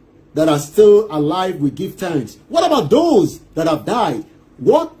parents that are still alive we give thanks? What about those that have died?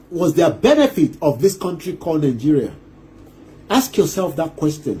 What was their benefit of this country called Nigeria? Ask yourself that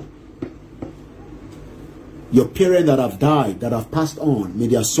question. Your parents that have died, that have passed on, may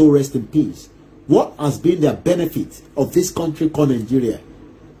their soul rest in peace. What has been their benefit of this country called Nigeria?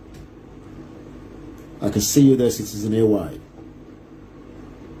 I can see you there, Citizen AY,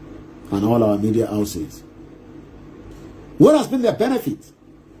 and all our media houses. What has been their benefit?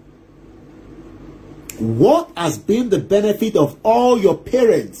 What has been the benefit of all your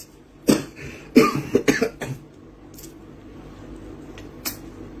parents?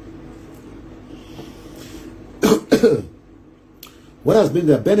 What has been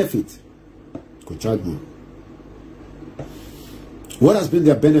their benefit? What has been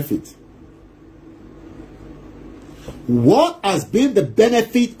their benefit? What has been the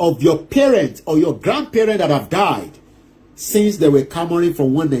benefit of your parents or your grandparents that have died since they were clamoring for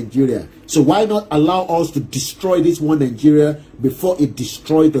one Nigeria? So why not allow us to destroy this one Nigeria before it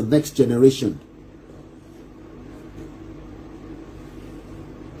destroys the next generation?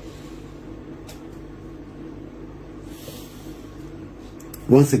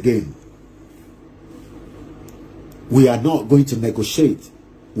 Once again, we are not going to negotiate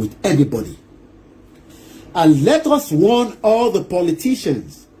with anybody. And let us warn all the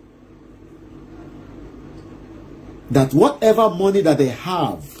politicians that whatever money that they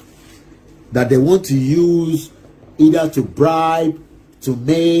have, that they want to use either to bribe, to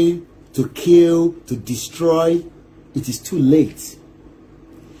maim, to kill, to destroy, it is too late.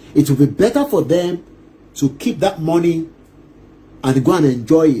 It will be better for them to keep that money and go and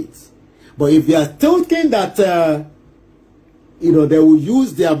enjoy it. But if they are thinking that you know, they will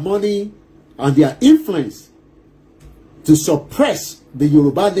use their money and their influence to suppress the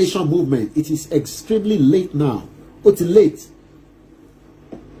Yoruba Nation movement, it is extremely late now. It's late.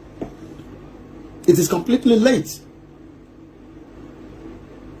 It is completely late.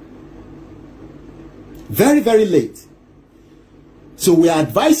 Very, very late. So we are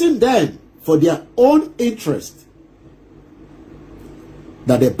advising them for their own interest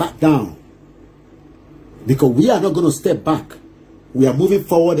that they back down. Because we are not going to step back. We are moving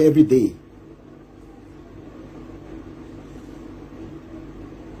forward every day.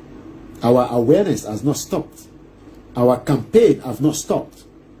 Our awareness has not stopped. Our campaign has not stopped.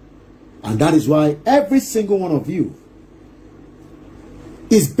 And that is why every single one of you,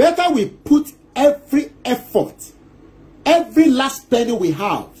 it's better we put every effort, every last penny we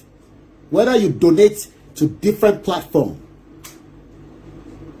have, whether you donate to different platforms,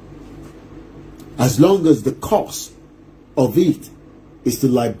 as long as the cause of it is to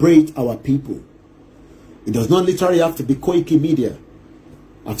liberate our people. It does not literally have to be Koiki Media.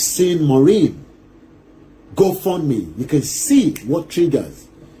 I've seen Maureen. GoFundMe. You can see what triggers.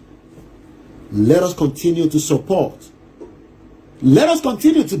 Let us continue to support. Let us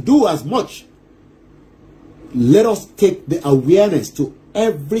continue to do as much. Let us take the awareness to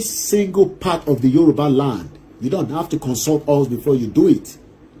every single part of the Yoruba land. You don't have to consult us before you do it.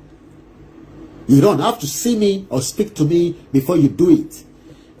 You don't have to see me or speak to me before you do it.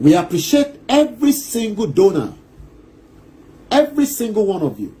 We appreciate every single donor. Every single one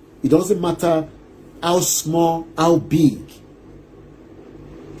of you. It doesn't matter how small, how big.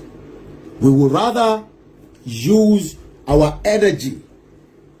 We would rather use our energy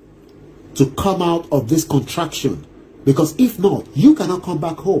to come out of this contraction. Because if not, you cannot come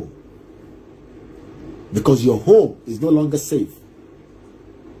back home. Because your home is no longer safe.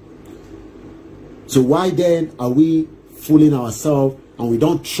 So why then are we fooling ourselves and we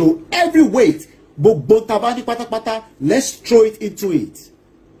don't throw every weight? Let's throw it into it.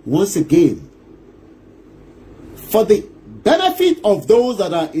 Once again, for the benefit of those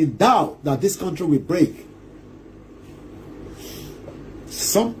that are in doubt that this country will break,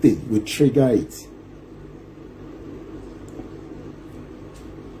 something will trigger it.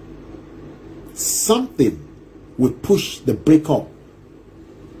 Something will push the breakup.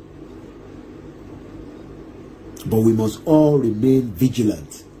 But we must all remain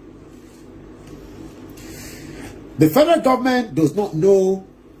vigilant. The federal government does not know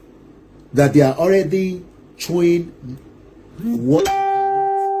that they are already throwing what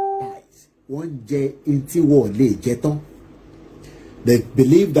they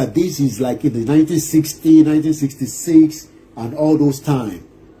believe that this is like in the 1960, 1966 and all those times.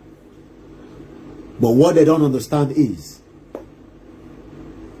 But what they don't understand is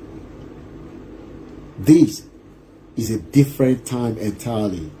this is a different time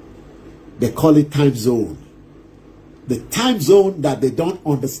entirely. They call it time zone. The time zone that they don't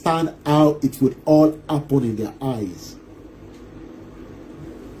understand how it would all happen in their eyes.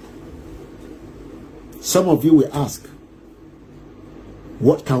 Some of you will ask,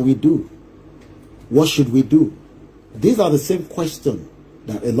 what can we do? What should we do? These are the same questions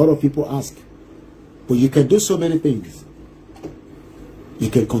that a lot of people ask. But you can do so many things. You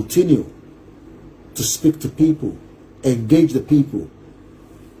can continue to speak to people, engage the people.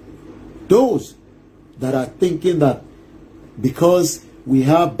 Those that are thinking that because we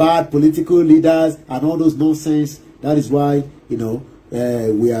have bad political leaders and all those nonsense, that is why, you know,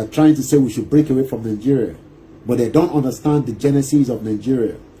 we are trying to say we should break away from Nigeria. But they don't understand the genesis of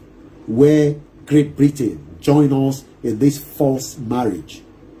Nigeria, where Great Britain joined us in this false marriage.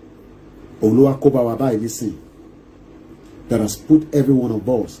 That has put every one of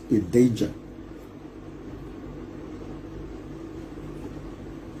us in danger.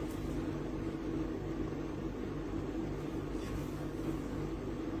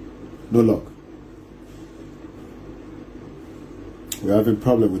 No luck. We're having a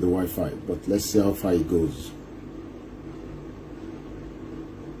problem with the Wi-Fi, but let's see how far it goes.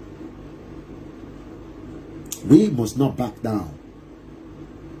 We must not back down.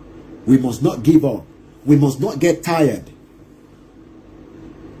 We must not give up. We must not get tired.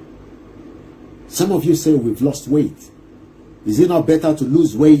 Some of you say we've lost weight. Is it not better to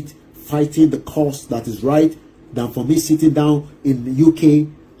lose weight fighting the cause that is right than for me sitting down in the UK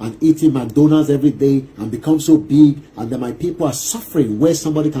and eating McDonald's every day and become so big, and then my people are suffering where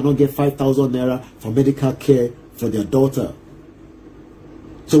somebody cannot get 5,000 naira for medical care for their daughter?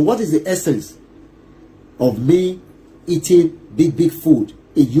 So what is the essence of me eating big food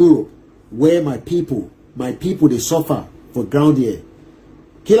in Europe where my people they suffer for ground here?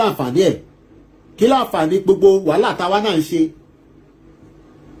 Kila fani gbogbo wàhálà táwa náà ń ṣe.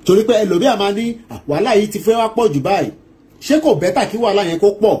 Torí pé ẹlòmí a máa ní wàhálà yìí ti fẹ́ wá pọ̀ jù báyìí. Ṣé kò bẹ́tà kí wàhálà yẹn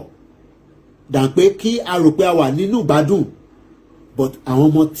kó pọ̀ dàn pé kí a rò pé a wà nínú ìgbádùn? But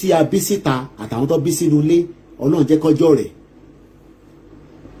àwọn ọmọ tí a bí síta àtàwọn tó bí sínú ilé, Ọlọ́run jẹ́ kọjọ́ rẹ̀.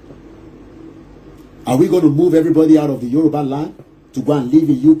 Are we going to move everybody out of the Yoruba land to go and live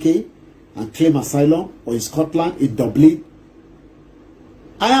in UK and claim asylum, or in Scotland, in Dublin?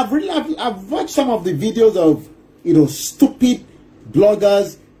 I've watched some of the videos of, you know, stupid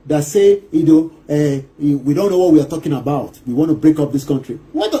bloggers that say, you know, we don't know what we are talking about. We want to break up this country.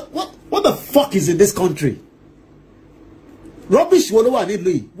 What the fuck is in this country? Rubbish.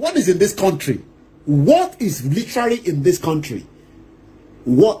 What is in this country? What is literally in this country?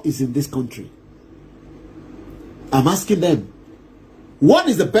 What is in this country? I'm asking them, what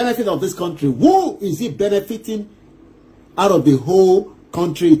is the benefit of this country? Who is it benefiting out of the whole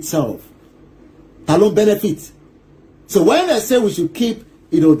country itself? Talon benefit. So when I say we should keep,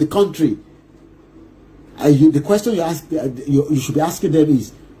 you know, the country, The question you ask, you should be asking them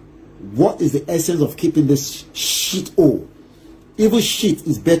is, what is the essence of keeping this shit hole? Even shit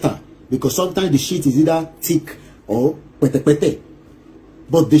is better, because sometimes the shit is either thick or pete.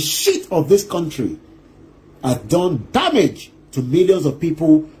 But the shit of this country has done damage to millions of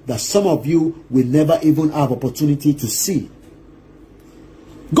people that some of you will never even have opportunity to see.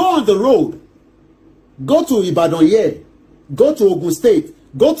 Go on the road. Go to Ibadan here. Go to Ogun State.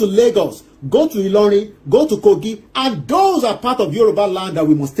 Go to Lagos. Go to Ilorin. Go to Kogi. And those are part of Yoruba land that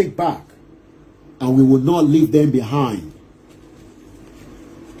we must take back. And we will not leave them behind.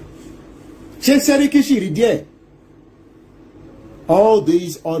 All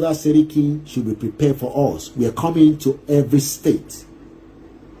these other Seriki should be prepared for us. We are coming to every state.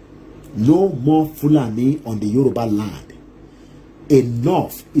 No more Fulani on the Yoruba land.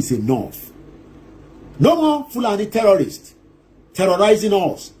 Enough is enough. No more Fulani terrorists terrorizing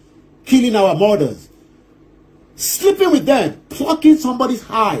us, killing our mothers, sleeping with them, plucking somebody's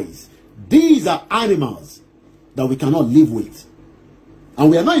eyes. These are animals that we cannot live with.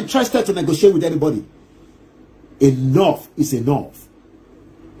 And we are not interested to negotiate with anybody. Enough is enough.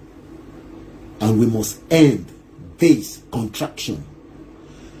 And we must end this contraction.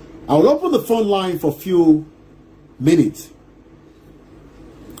 I will open the phone line for a few minutes.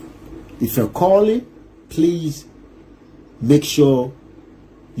 If you're calling, please make sure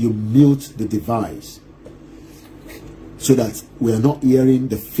you mute the device so that we are not hearing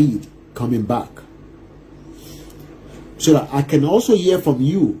the feed coming back. So that I can also hear from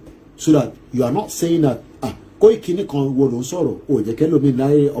you, so that you are not saying that opportunity.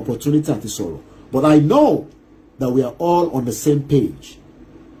 But I know that we are all on the same page.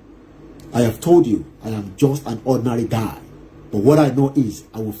 I have told you I am just an ordinary guy. But what I know is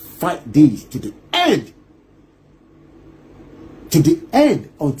I will fight this to the end. To the end,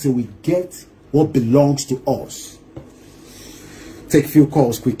 until we get what belongs to us. Take a few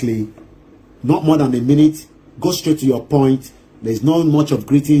calls quickly. Not more than a minute. Go straight to your point. There's not much of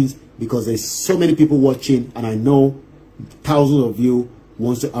greetings, because there's so many people watching, and I know thousands of you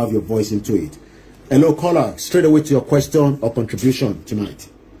wants to have your voice into it. Hello, caller. Straight away to your question or contribution tonight.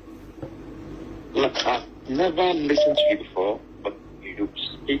 Look, I've never listened to you before, but you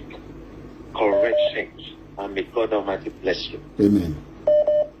speak correct things, and may God Almighty bless you. Amen.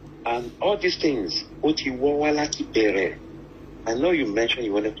 And all these things, I know you mentioned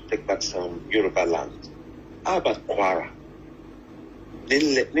you wanted to take back some Yoruba land. How about Kwara?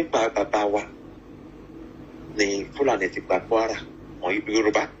 Nípa bàbá wa ní Fulani ti gba Kwara, àwọn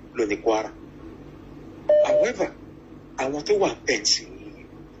Yoruba ló ní Kwara. However, àwọn tó wà bẹ́ẹ̀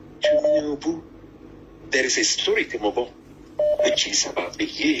Tinubu, there is a story tí mo gbọ́, which is about a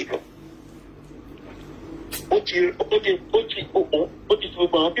year ago. Ó ti gbogbo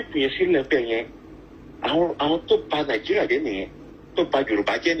àwọn pípù yẹn sílẹ̀ bẹ́ẹ̀ yẹn, àwọn tó bà Nàìjíríà jẹ́ nìyẹn, tó bà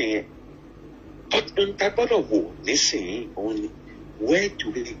Yorùbá jẹ́ nìyẹn. But n ta gbọ́dọ̀ wò nísìnyí òun ni, where do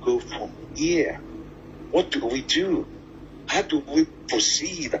we go from here? What do we do? How do we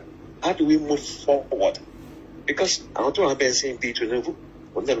proceed? How do we move forward? Because àwọn tó wà bẹ́ẹ̀ sí bí Tinubu,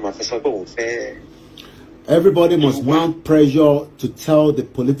 òun náà ló máa fẹ́ sọ pé òun fẹ́. Everybody must mount pressure to tell the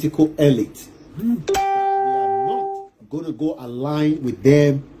political elite that we are not going to go align with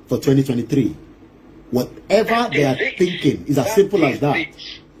them for 2023. Whatever they are thinking is as simple as that.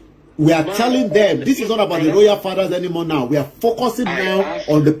 We are telling them this is not about the royal fathers anymore now. We are focusing now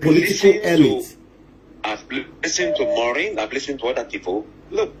on the political elite. I've listened to Maureen, I've listened to other people.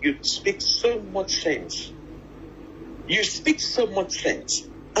 Look, you speak so much sense. You speak so much sense.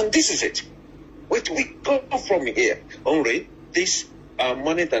 And this is it. Where do we go from here? Only this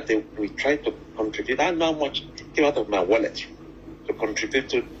money that we try to contribute, I know how much came out of my wallet to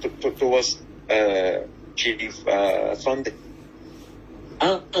contribute towards Chief funding.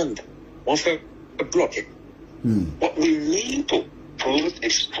 And once we block it, but we need to put a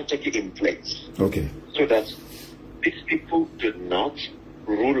strategy in place. Okay. So that these people do not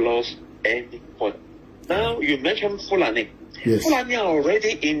rule us any further. Now you mentioned Fulani. Yes. Fulani are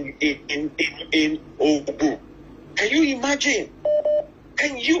already in Oduduwa. Can you imagine?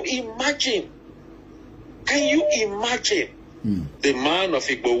 Can you imagine? Can you imagine the man of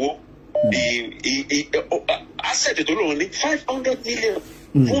Igbowo? I said it only 500 million.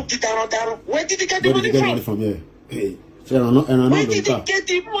 Where did he get the money from? Where did he get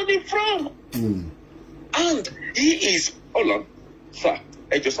the money from? And he is, hold on, sir,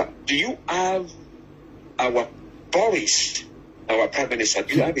 do you have our Boris, our Prime Minister,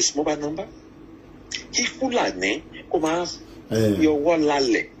 do you have his mobile number? He Fulani, come ask your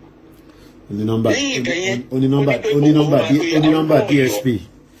wallet. Only number DSP.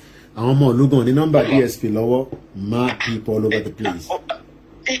 àwọn ọmọ ológun ní nọ́mbà DSP lọ́wọ́, mad people all over the place.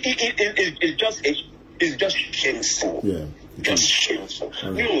 It's just shameful. Yeah. Just shameful.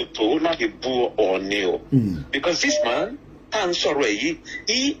 You told not a bull or nail. Because this man, I'm sorry,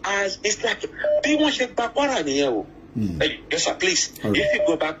 he has, it's like, be one shake back one year. Yes, sir, please. If you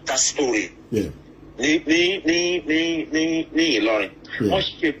go back that story. Yeah. Lauren. What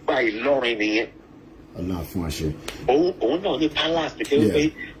shake by Lauren? Allah Fuashe. Oh, no, the palace,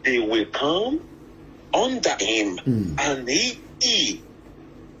 because they will come under him and he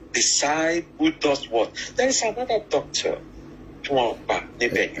decide who does what. There is another doctor.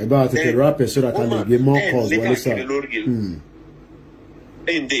 About to wrap it so that I can get more calls.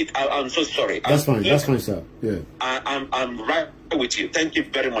 Indeed, I'm so sorry. That's fine. That's fine, sir. Yeah. I'm right with you. Thank you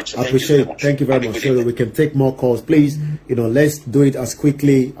very much. I appreciate it. Thank you very much. So that we can take more calls, please. You know, let's do it as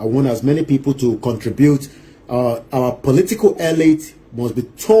quickly. I want as many people to contribute. Our political elite must be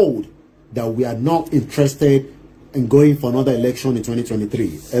told that we are not interested in going for another election in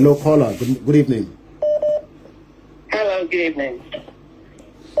 2023. Hello, caller. Good evening. Hello, good evening.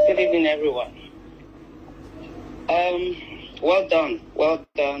 Good evening, everyone. Well done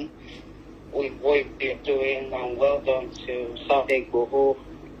with what you're doing, and well done to Sunday Igboho.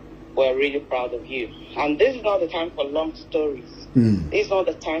 We're really proud of you. And this is not the time for long stories. This is not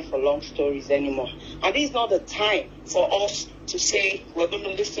the time for long stories anymore. And this is not the time for us to say we're going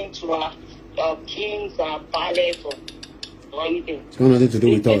to listen to our kings, our ballets, or anything. It's got nothing to do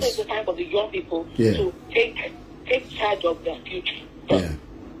with us. This is the time for the young people to take charge of their future. Yeah.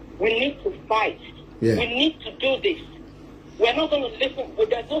 We need to fight. Yeah. We need to do this. We're not going to listen.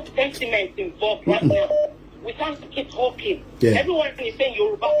 There's no sentiment involved right now. We can't keep talking. Yeah. Everyone is saying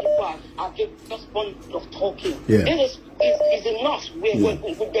Yoruba people are just fond of talking. Yeah. This is enough.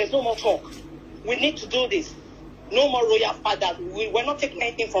 There's no more talk. We need to do this. No more royal fathers. We're not taking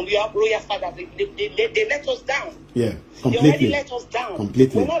anything from your royal fathers. They let us down. Yeah, completely. They already let us down.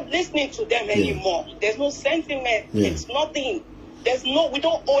 Completely. We're not listening to them anymore. There's no sentiment. Yeah. It's nothing. We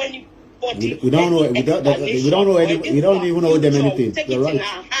don't owe anybody. We don't even owe them anything. Take You're it right. in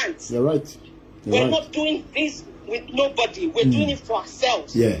our hands. You're right. We're not doing this with nobody. We're doing it for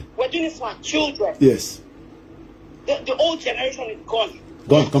ourselves. Yeah. We're doing it for our children. Yes. The old generation is gone.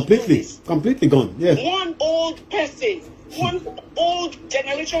 Gone completely. Completely gone. Yeah. One old person, one old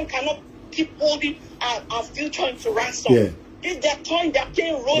generation cannot keep holding our future into ransom. Yeah. If they're playing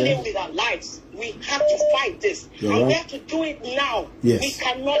rolling with our lives, we have to fight this. You're and right. we have to do it now. Yes. We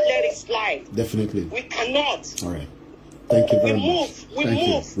cannot let it slide. Definitely. We cannot. All right. Thank you very much. We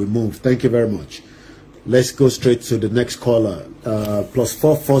move. We move. Thank you very much. Let's go straight to the next caller. Plus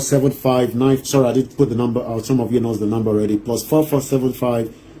 4475 sorry, I didn't put the number out. Some of you knows the number already. Plus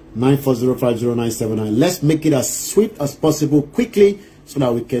 4475 94050979. Let's make it as swift as possible, quickly, so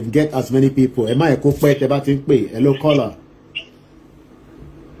that we can get as many people. Am I a hello, caller?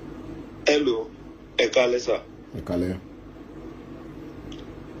 Hello, Ekale sir. Ekale.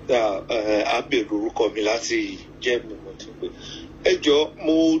 Abèrè orúkọ mi láti jẹ́ mi mo ti pè. Ẹ jọ̀ọ́,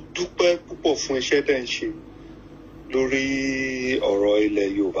 mo dúpẹ́ púpọ̀ fún iṣẹ́ tẹ́ ń ṣe lórí ọ̀rọ̀ ilẹ̀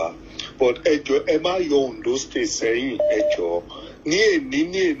Yorùbá. But ẹ jọ̀ọ́, ẹ má yọ Ondo State sẹ́yìn, ẹ jọ̀ọ́. Ní èní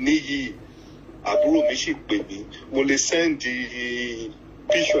yìí, àbúrò mi sì pè mí. Mo lè sẹ́ndì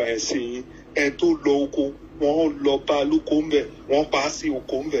píṣọ̀ ẹ̀ sí ẹ tó lọ oko. Wọ́n lọ bá lóko ń bẹ̀, wọ́n pa á sí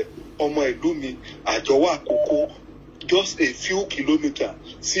oko ń bẹ̀. Ọmọ ìlú mi, Àjọwọ́ Àkókó, just a few kilometers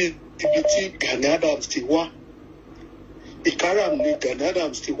sí ibi tí Gani Adams ti wá. Ìkáràm ni Gani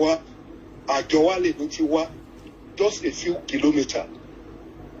Adams ti wá. Àjọwá lèmi ti wá. Just a few kilometers.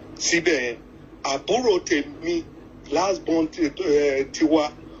 Síbẹ̀ àbúrò tèmi last born ti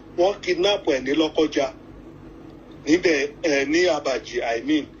wá. Wọ́n kidnap ẹ̀ ní Lọ́kọ́jà. Níbẹ̀ ní Àbàjì, I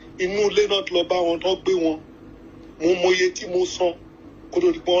mean. Inú ilé náà ti lọ bá wọn tó gbé wọn. Mo mọye tí mo san kó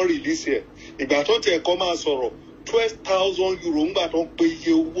tó di pọ́n release ẹ̀. Ìgbà tó tẹ̀ kọ́ máa sọ̀rọ̀ 12,000 euro ńgbà tó ń pe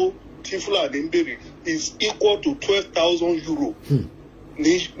iye owó tí Fúlàní ń béèrè is equal to 12,000 euro.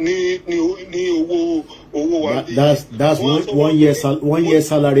 Ní owó wa. That's one year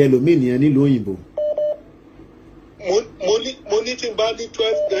salary ẹlòmíì nìyẹn nílùú òyìnbó. Mo ní tí n bá ní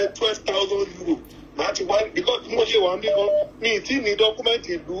 12,000 euro. Láti wá because mo ṣe wà ń bí kan mi tí ní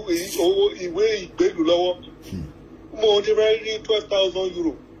dọ́kúmẹ́ntì owó ìwé ìgbélú lọ́wọ́. Mo ti fẹ́ rí 12,000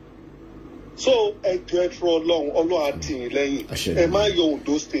 euro. So ẹjọ́ ẹ̀fọ́ Ọlọ́run àtìyìn lẹ́yìn. Ẹ má yọ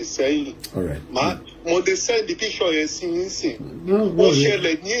Ondo State sẹ́yìn. Mo lè send the picture yẹn sí yín sìn. Ó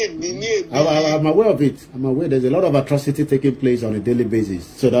ṣẹlẹ̀ ní èmi. I'm aware of it. I'm aware there's a lot of atrocity taking place on a daily basis.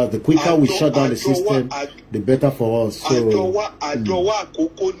 So that the quicker we shut down the system, the better for us. So Àjọwọ́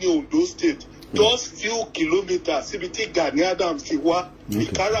Àkókó ní Ondo State. just few kilometers síbi tí Gani Adams ti wá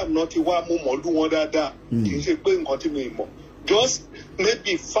Karam náà ti wá mú mọ́lú wọn dáadáa kì í ṣe pé nǹkan tí mi mọ̀ just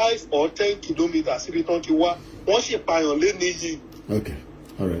maybe 5 or 10 kilometers síbi tán ti wá wọ́n sì pààyàn lé níyì. Okay.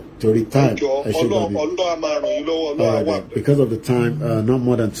 All right. During time, because of the time, not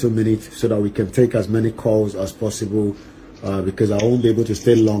more than 2 minutes, so that we can take as many calls as possible. Because I won't be able to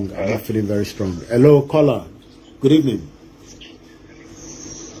stay long. I'm not feeling very strong. Hello, caller. Good evening.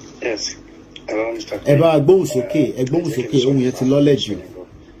 Yes. Hello, Mr. Eba Agbonsoke, Agbonsoke, ohun yẹn ti lọ́lẹ̀ jù.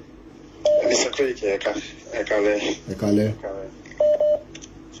 Mr. Koiki, Ekale.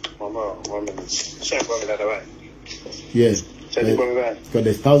 Mama, 1 minute. Yes. Because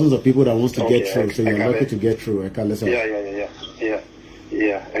there's thousands of people that wants to get through, so you're lucky to get through. Yeah.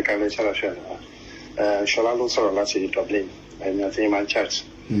 Ekale, Shola ló sọ̀rọ̀ láti Dublin, and I think my chat.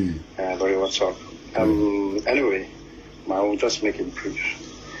 Very what's up. Anyway, I will just make it brief.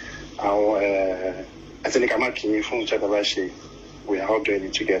 I think I'm asking from Chadabashi. We are all doing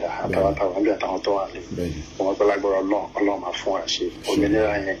it together. I'm going to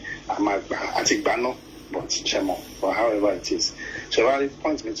but Chemo, or however it is. So I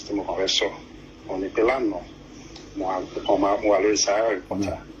point me to the Mohaveso on the Pelano, Moalisa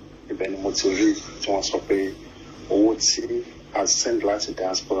reporter, Ibn Moturi, to us pay, or would see as sent lots of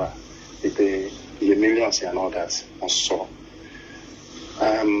diaspora, they pay the millions and all that. Also,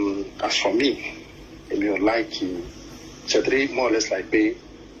 as for me, if you like, Chadri more or less like pay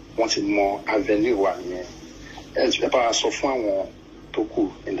wanting more avenue one year. As about so far, Toku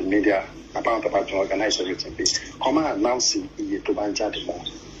in the media. About to organize everything. Come and announce it to Banja more.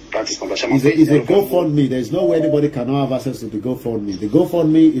 That is it's a GoFundMe. There's no way anybody cannot have access to the GoFundMe. The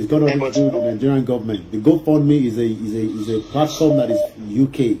GoFundMe is going to include the Nigerian government. The GoFundMe is a platform that is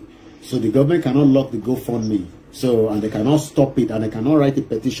UK. So the government cannot lock the GoFundMe. So, and they cannot stop it, and they cannot write a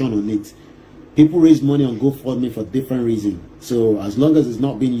petition on it. People raise money on GoFundMe for different reasons. So as long as it's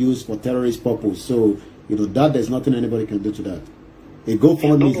not being used for terrorist purpose, so that there's nothing anybody can do to that. A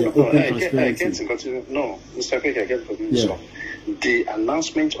GoFundMe is an open transparency. No, Mr. Quick, I get for you. So, the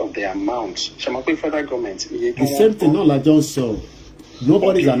announcement of the amount, federal government. The same thing, not like John saw.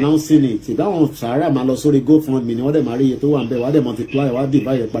 Nobody's announcing it. If that one, Sarah, Malosori GoFundMe, what they marry to one, what they multiply, what they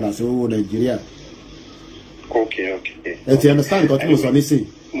buy, but I say, oh, Nigeria. Okay. Do you understand? Got most on this.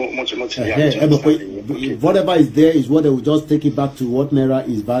 Whatever is there is what they will just take it back to what Naira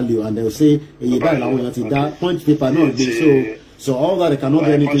is value, and they will say, that point paper, no, so all that they cannot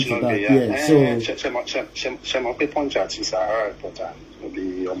do anything to that. Yeah.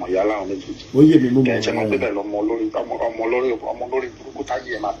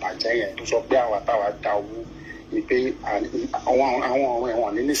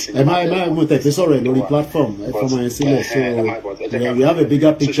 Platform we have a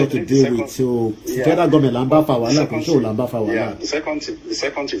bigger picture to deal with. So together government lamba for wala control lamba for wala. The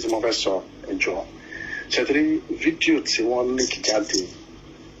second is more so enjoy. Chetri video tí wọ́n link jáde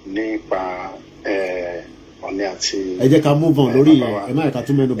nípa ọ̀nà àti. Ẹ jẹ́ ká move on lórí yẹn. Ẹ má yẹ ká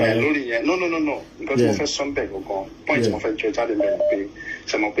tún mẹ́nu bà yẹn. Lórí yẹn no because mo fẹ́ sọ́nbẹ̀ gangan point mo fẹ́ jọ jáde mẹ́rin pé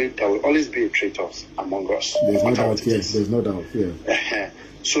ṣe mọ̀ pé there will always be traitors among us. There's no doubt, yes. There's no doubt, yeah.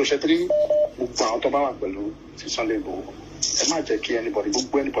 So Chetri gbogbo àwọn tó bá wà pẹ̀lú ti Sunday Igboho. Ẹ má jẹ́ kí anybody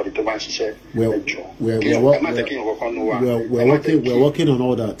tó bá ń ṣiṣẹ́ ẹjọ́. We're working on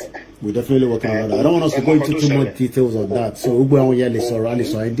all that. We're definitely working on that. I don't want us to go into too much details on that. So Ugbo àwọn yẹn lè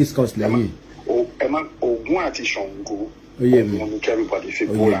sọ̀rọ̀ and discuss lẹ́yìn. Ogun àti Ṣàngó. Everybody feel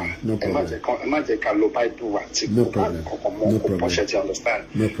no problem. No problem. So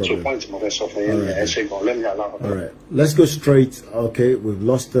point let me allow. All right, let's go straight. Okay, we've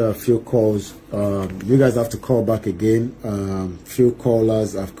lost a few calls. You guys have to call back again. Few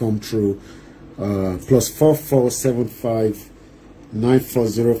callers have come through. +4475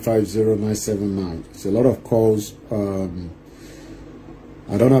 94050 It's a lot of calls. I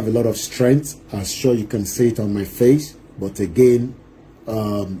don't have a lot of strength. I'm sure you can see it on my face. But again,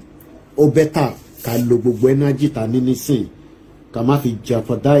 better can lo gbogbo energy ta ní nísìn ká má fi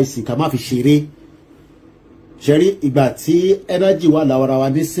jeopardize, ká má fi ṣeré. Ṣẹ́rí ìgbà tí energy wà lára wa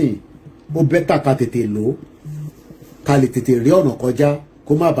nísìn, ó better ká tètè lò, ká lè tètè rí ọ̀nà kọjá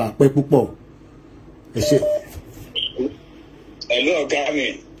kó má bàa pẹ́ púpọ̀. Ẹ ṣé. Hello, ọ̀gá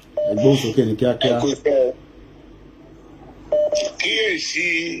mi. Ẹgbọ́n sókè ní kíákíá.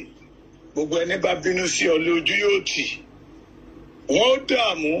 Kíyèsí gbogbo ẹni bá bínú sí ọ lójú yóò tì. Wọ́n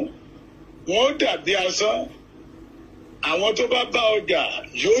dààmú, wọ́n dàbí asán. Àwọn tó bá bá ọjà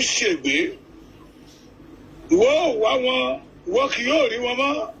yóò ṣègbé. Ìwọ ò wá wọn, ìwọ kì yóò rí wọn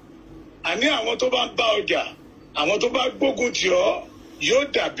mọ́. Àní àwọn tó bá bá ọjà, àwọn tó bá gbógun tì ọ́, yóò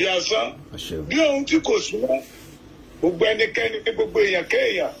dàbí asán bí ohun tí kò súnmọ́ gbogbo ẹnikẹ́ni gbogbo èèyàn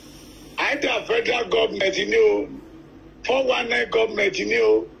kéèyàn either federal government ni o 419 government ni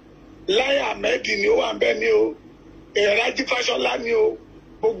o Lai Ahmed ni ó wà ń bẹ̀ ni o Raji Fashola ni o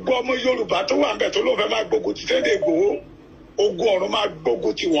gbogbo ọmọ Yorùbá tó wà ń bẹ̀ tó ló fẹ́ máa gbógun ti Sunday Igboho ogun ọ̀run máa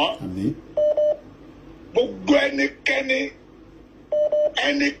gbógun ti wọ́n gbogbo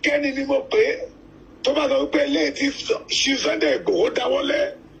ẹnikẹ́ni ni mo pè tó bá sọ pé léè tí ṣí Sunday Igboho dáwọ́lé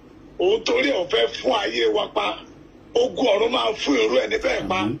òun torí ọ̀fẹ́ fún ayé wa pa ogun ọ̀run máa fún irú ẹni bẹ́ẹ̀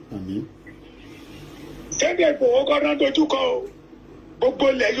pa. Sunday Igboho kọ́ná dojúkọ o gbogbo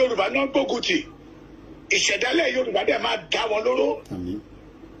ilẹ̀ Yorùbá náà gbógun tì ìṣẹ̀dálẹ̀ Yorùbá dẹ̀ máa dá wọn lóró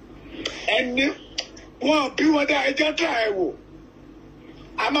ẹni wọn bí wọn dá ẹjẹ́ tó ẹ̀ wò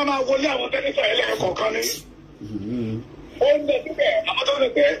a máa wọlé àwọn tẹ́lifà ẹlẹ́ẹ̀kọ̀ọ̀kan ní. Ó ń bẹ níbẹ̀ àwọn tó ń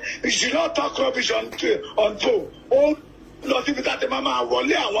pè you should not talk rubbish on phone. Ó lọ síbi tá a ti máa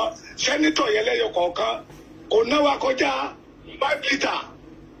wọlé àwọn sẹ́nitọ̀ yẹn lẹ́yọ kọ̀ọ̀kan kò náwó kọjá 5 litre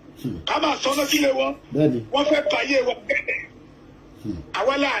ká máa sọ́nà sílé wọn wọ́n fẹ́ báyé wọn bẹ́ẹ̀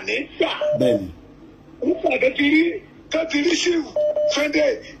àwọn láàánú gbà nígbà tó ti rí sí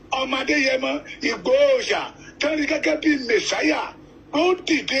Sunday ọmọdé yẹn mọ́ Ìgbòho Òòṣà tó rí gẹ́gẹ́ bí mẹ̀sáyà ó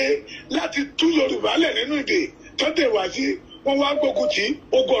dìde láti tú Yorùbá lẹ̀ nínú ìdè tó dé wá sí wọn wá gbógun tì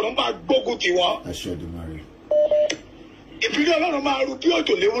ogun ọ̀run máa gbógun tì wọn. Ìpínlẹ̀ Ọlọ́run máa rú bí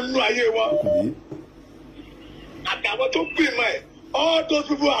òjò léwu nínú ayé wọn. Àtàwọn tó gbìmọ̀ ẹ̀ all those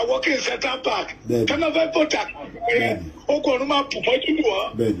people are working in Central Park. Kẹ́nọ́fẹ́ bọ́tà kọ̀ọ̀kan ogun ọ̀run máa pùpọ̀ jùlọ wọn.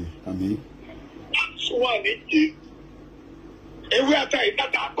 Wọ́n ní kí ewé ata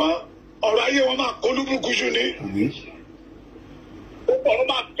ìtàkà kan ọ̀rọ̀ ayé wọn máa kólú burúkutu ni. Ogun ọ̀run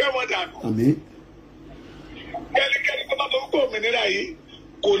máa fẹ́ wọn dànù. Kẹ́nikẹ́ni tó bá tó kó òmìnira yìí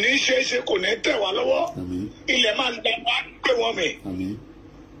kò ní í ṣe é ṣe kò ní í tẹ̀ wá lọ́wọ́ ilẹ̀ máa lọ wá gbé wọn mì.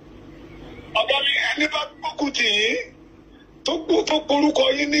 Ọ̀gá mi ẹni bá gbógun tì yín tó porúkọ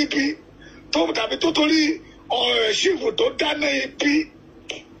yín níbí tàbí tó torí ṣífù tó dáná ibi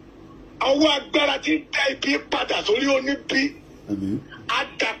àwọn agbára tí ń dá ibi padà sórí oníbí á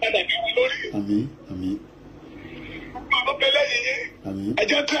dá padà ní wọn lórí. Ọmọ bẹ́lẹ̀ yìí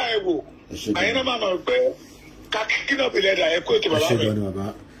ẹjẹ́ tí a wò àyìn náà máa mọ̀ pé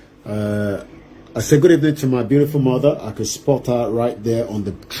I say good evening to my beautiful mother. I could spot her right there on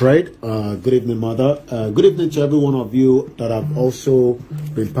the thread. Good evening, mother. Good evening to every one of you that have also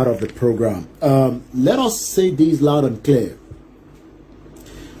been part of the program. Let us say this loud and clear.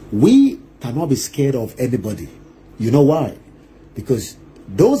 We cannot be scared of anybody. You know why? Because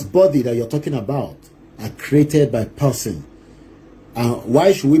those bodies that you're talking about are created by person. And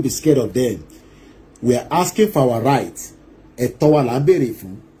why should we be scared of them? We are asking for our rights. And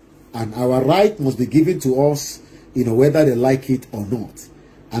our right must be given to us, whether they like it or not.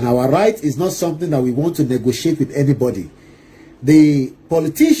 And our right is not something that we want to negotiate with anybody. The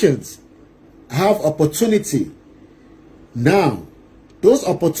politicians have opportunity. Now, those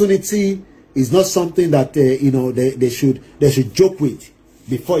opportunity is not something that they should joke with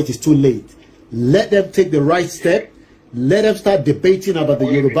before it is too late. Let them take the right step. Let them start debating about the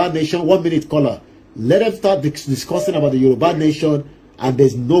Yoruba nation. 1 minute caller. Let them start discussing about the Yoruba nation, and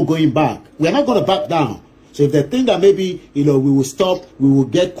there's no going back. We're not going to back down. So if they think that maybe, we will stop, we will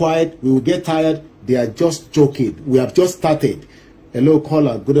get quiet, we will get tired, they are just joking. We have just started. Hello,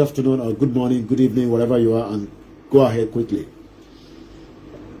 caller. Good afternoon or good morning, good evening, wherever you are, and go ahead quickly.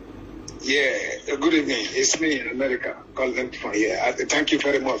 Yeah, good evening. It's me in America, calling from here. Thank you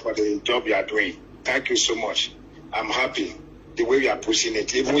very much for the job you are doing. Thank you so much. I'm happy. The way you are pushing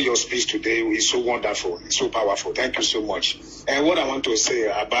it, even your speech today is so wonderful, it's so powerful. Thank you so much. And what I want to say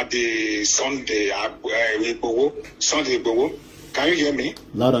about the Sunday Igboho, can you hear me?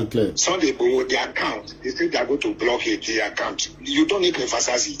 Loud and clear. Sunday Igboho, the account, they think they are going to block it, the account. You don't need to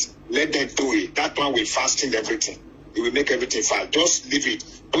emphasize it. Let them do it. That one will fasten everything. It will make everything fine. Just leave it.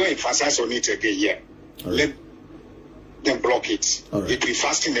 Don't emphasize on it again. Yeah. Right. Let them block it. Right. It will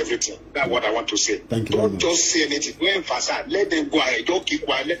fasten everything. That's what I want to say. Thank you. Don't just say anything. Don't emphasize. Let them go ahead. Don't keep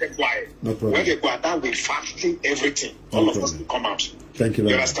quiet. Let them go ahead. No problem. When they go ahead, that will fasten everything. All of us will come out. Thank you very much.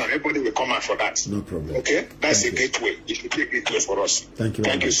 You understand? Everybody will come out for that. No problem. Okay? That's a gateway. It will be a gateway for us. Thank you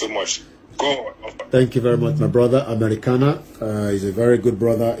very much. Thank you so much. God. Thank you very much, my brother. Americana is a very good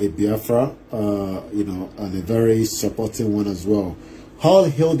brother, a Biafra, and a very supporting one as well. All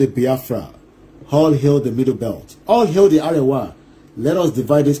hail the Biafra. All hail the Middle Belt. All hail the Arewa. Let us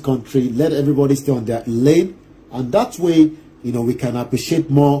divide this country. Let everybody stay on their lane. And that way, we can appreciate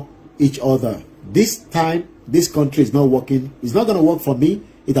more each other. This time, this country is not working. It's not going to work for me.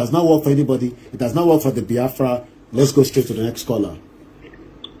 It does not work for anybody. It does not work for the Biafra. Let's go straight to the next caller.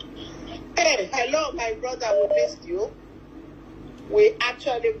 longer, we missed you. We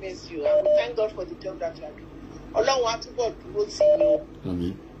actually miss you, and we thank God for the job that you are doing. Ọlọ́run á túbọ̀ dúró sí yín o.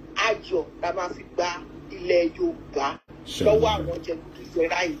 Ayọ̀ la máa fi gba ilẹ̀ Yorùbá lọ́wọ́ àwọn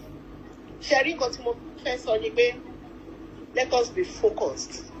jẹgúdújẹrá yìí. Ṣé rí nǹkan tí mo fẹ́ sọ ni pé let us be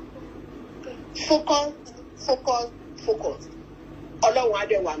focused. Focus. Ọlọ́run á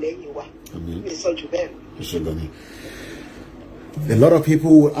dẹ̀ wà lẹ́yìn wa. Mi sọ jù bẹ́ẹ̀. A lot of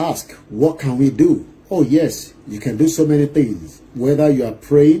people will ask, what can we do? Oh yes, you can do so many things. Whether you are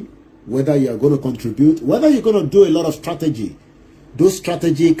praying, whether you are going to contribute, whether you're going to do a lot of strategy. Those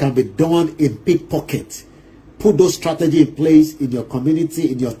strategy can be done in pickpocket. Put those strategy in place in your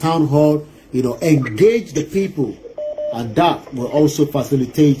community, in your town hall, engage the people. And that will also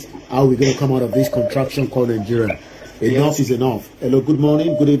facilitate how we're going to come out of this contraction called Nigeria. Enough is enough. Hello, good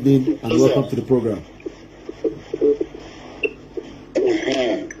morning, good evening, and welcome to the program.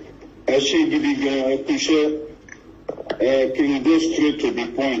 Can you go straight to the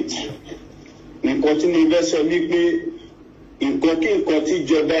point? Nǹkan tí mo fẹ́ sọ ní pé nǹkan kí nǹkan tí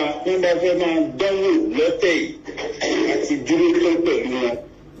ìjọba wọn bá fẹ́ máa dánwò lọ́tẹ̀ yìí àti dúró tó pẹ̀lú wọn.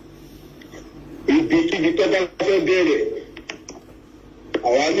 Ibikíbi tó bá fẹ́ bẹ̀rẹ̀,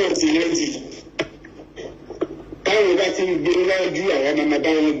 àwa náà ti rẹ́dì. Táwọn bá ti ń gbé wájú, àwa máa bá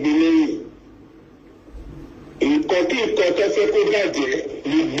wọn gbé lẹ́yìn. Nǹkan kí nǹkan tó fẹ́ kó bàjẹ́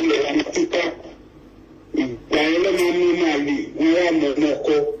ní ìlú àwọn títà. Ìgbà yẹn ló máa mú máa lè wọ́n wá mọ̀ ọmọ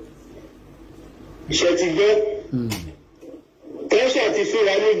ọkọ. Iṣẹ́ ti gbọ́. Tẹ́sà ti fún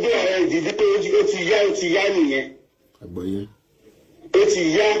wa ní gbé àwọn ìdílé pé ó ti yá nìyẹn. Ó ti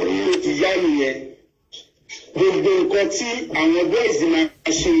yá nìyẹn. Gbogbo nǹkan tí àwọn bọ́ìsì máa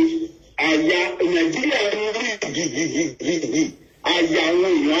ṣe àyà Nàìjíríà ń rí gìgìgìgì àyà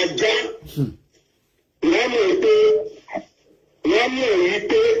àwọn èèyàn ajá. Wọ́n mọ̀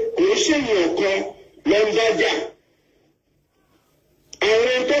pé kò ṣèyàn kan lọ́ndájà.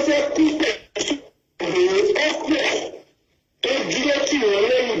 Àwọn tó fẹ́ kú pẹ̀lú ọ̀pọ̀ tó dúró tì wọ́n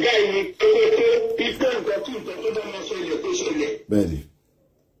lẹ́yìn báyìí ní kókó pípẹ́ nǹkan tí nǹkan tó bá máa ṣẹlẹ̀ tó ṣẹlẹ̀. Bẹ́ẹ̀ni.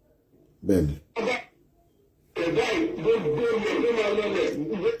 Ẹ̀dá gbogbo ilẹ̀ ló máa lọlẹ̀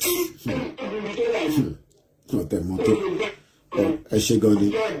ọ̀tẹ̀ mọ́tò ẹ ṣe gan ni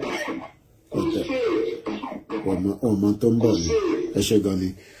ọmọ tó ń bọ̀ ni ẹ ṣe gan ni.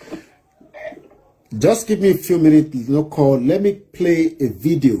 Just give me a few minutes, no call. Let me play a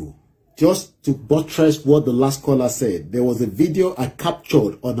video just to buttress what the last caller said. There was a video I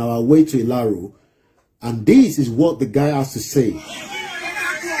captured on our way to Ilaro, and this is what the guy has to say.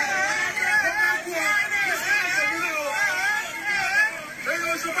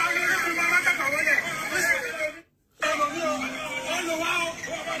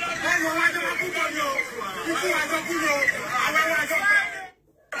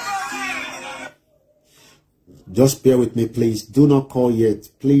 Just bear with me, please. Do not call yet.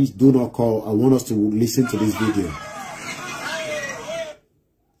 Please do not call. I want us to listen to this video.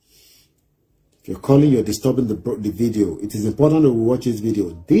 If you're calling, you're disturbing the video. It is important that we watch this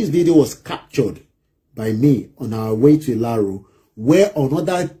video. This video was captured by me on our way to Ilaro, where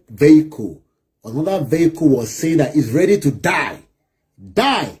another vehicle was saying that it's ready to die,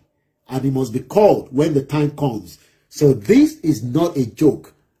 and it must be called when the time comes. So this is not a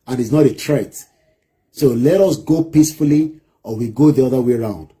joke, and it's not a threat. So let us go peacefully, or we go the other way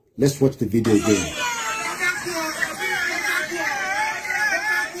around. Let's watch the video again.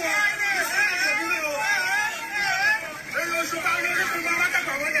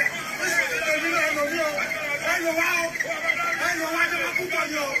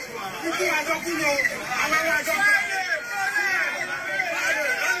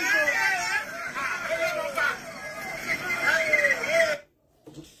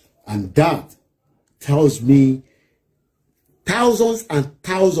 And that tells me thousands and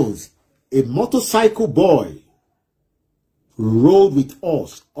thousands. A motorcycle boy rode with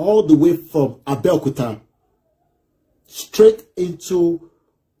us all the way from Abeokuta straight into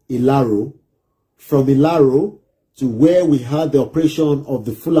Ilaro, from Ilaro to where we had the operation of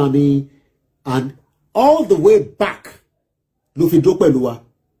the Fulani, and all the way back Lufidopelua,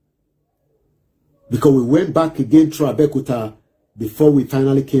 because we went back again through Abeokuta before we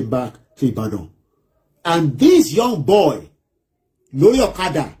finally came back to Ibadan. And this young boy, Lori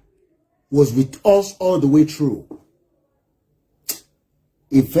Okada, was with us all the way through.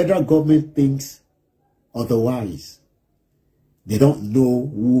 If federal government thinks otherwise, they don't know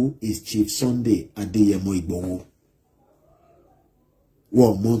who is Chief Sunday Adeyemo Igboho.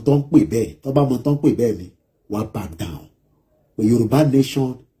 Well, Monton Kwebe, Toba Monton Kwebe, we'll back down. The Yoruba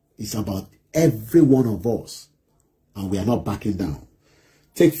nation is about every one of us, and we are not backing down.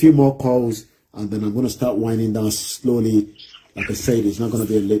 Take a few more calls, and then I'm going to start winding down slowly. Like I said, it's not going to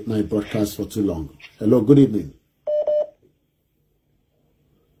be a late night broadcast for too long. Hello, good evening.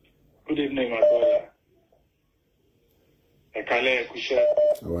 Good evening, my brother.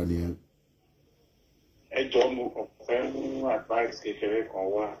 How are you?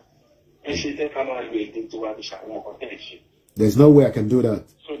 There's no way I can do that.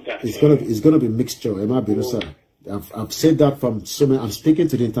 It's gonna be mixture. I've said that from so many. I'm speaking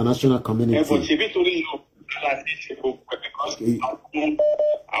to the international community.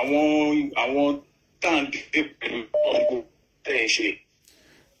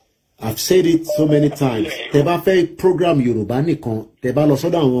 I've said it so many times. Teba fe program Yoruba nìkan. Teba lọ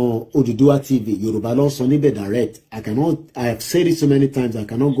sọ́dọ̀ àwọn Oduduwa TV. Yoruba lọ sọ níbẹ̀ direct. I have said it so many times. I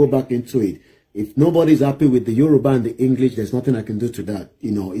cannot go back into it. If nobody's happy with the Yoruba and the English, there's nothing I can do to that.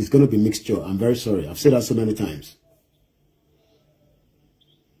 You know, it's going to be mixture. I'm very sorry. I've said that so many times.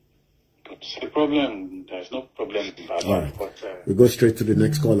 It's the problem. There's no problem about All right. But, we go straight to the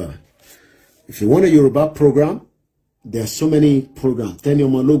next caller. If you want a Yoruba program, there are so many programs. Turn your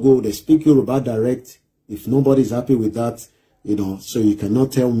logo, they speak Yoruba direct. If nobody's happy with that, you know, so you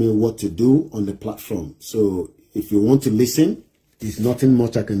cannot tell me what to do on the platform. So if you want to listen, there's nothing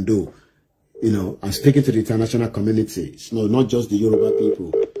much I can do. You know, I'm speaking to the international community. It's not just the Yoruba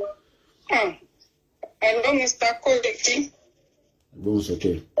people. Hello, Mr. Kodeki. Everyone's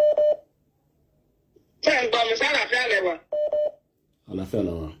okay.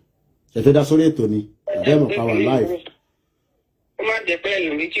 Alafia. If that's only Tony, them of our life.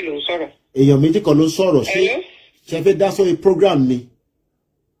 Èèyàn méjì kan ló sọ̀rọ̀ ṣé fẹ́ dá sórí program ni.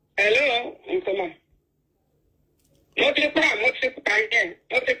 Hello,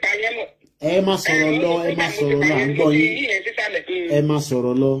 Ẹ má sọ̀rọ̀ lọ, à ń gbọ́ yín. Ẹ má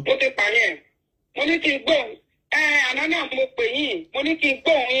sọ̀rọ̀ lọ. Mo ti pa yẹn. Mo ní kí n gbọ́. Àná náà mo pè yín. Mo ní kí n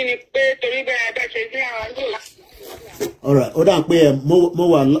gbọ́ yín ni pé torí bẹ́ẹ̀ bẹ́ẹ̀ ṣe sí àwọn àdúrà. All right, ó dà pé mo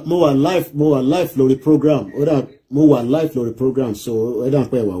wà live lórí program. Ó dà mo wà live lórí program, so ó dà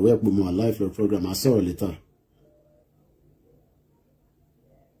pé wà wẹ́ pé mo wà live lórí program. I'll sọ̀rọ̀ later.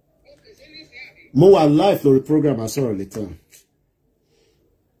 Mo wà live lórí program. I'll sọ̀rọ̀ later.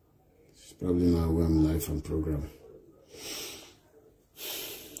 It's probably not where I'm live on program.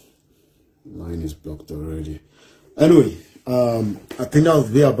 Line is blocked already. Anyway, I think that will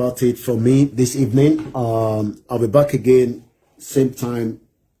be about it for me this evening. I'll be back again, same time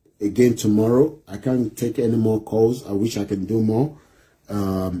again tomorrow. I can't take any more calls. I wish I can do more.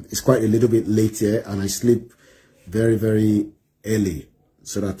 It's quite a little bit late here, and I sleep very, very early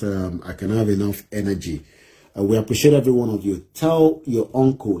so that I can have enough energy. We appreciate every one of you. Tell your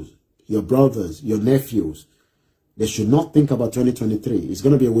uncles, your brothers, your nephews, they should not think about 2023. It's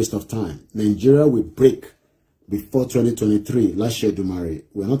going to be a waste of time. Nigeria will break before 2023. Last year, Dumari.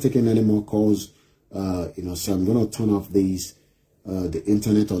 We're not taking any more calls. You know, so I'm going to turn off these, the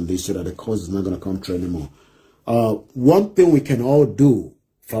internet on this so that the calls is not going to come through anymore. One thing we can all do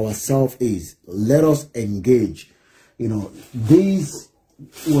for ourselves is let us engage. You know, this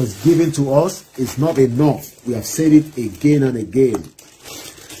was given to us. It's not enough. We have said it again and again.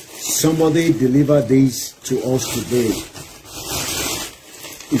 Somebody delivered this to us today.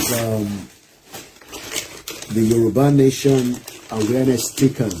 It's the Yoruba Nation awareness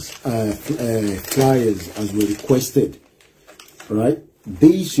stickers, flyers as we requested. Right?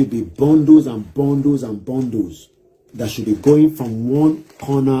 These should be bundles and bundles and bundles that should be going from one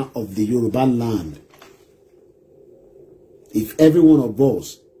corner of the Yoruba land. If every one of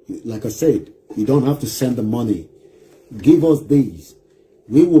us, like I said, you don't have to send the money. Give us these.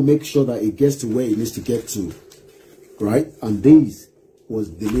 We will make sure that it gets to where it needs to get to. Right? And this was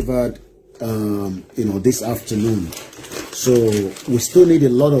delivered, you know, this afternoon. So we still need a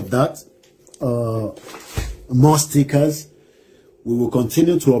lot of that. More stickers. We will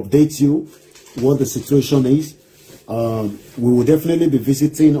continue to update you what the situation is. We will definitely be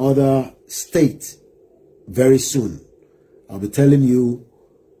visiting other states very soon. I'll be telling you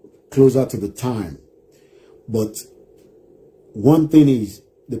closer to the time. But one thing is,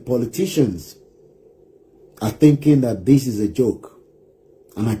 the politicians are thinking that this is a joke.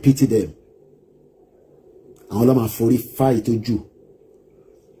 And I pity them. Àwọn ọlọ́mà forí fá ìtójú.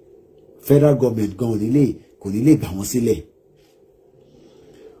 Federal government kò ní lè gbà wọ́n sílẹ̀.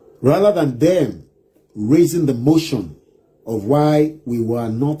 Rather than them raising the motion of why we were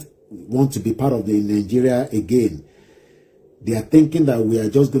not want to be part of the Nigeria again, they are thinking that we are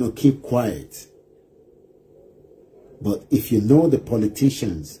just going to keep quiet. But if you know the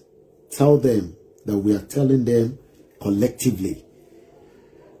politicians, tell them that we are telling them collectively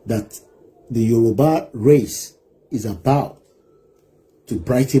that the Yoruba race is about to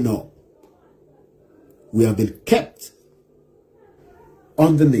brighten up. We have been kept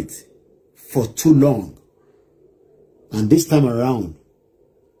underneath for too long. And this time around,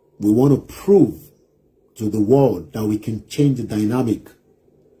 we want to prove to the world that we can change the dynamic.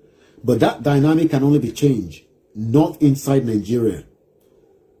 But that dynamic can only be changed not inside Nigeria.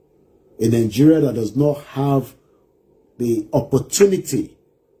 A Nigeria that does not have the opportunity,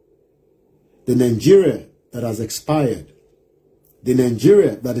 the Nigeria that has expired, the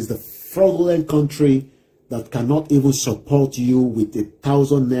Nigeria that is the fraudulent country that cannot even support you with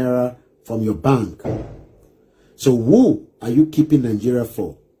 1,000 naira from your bank. So who are you keeping Nigeria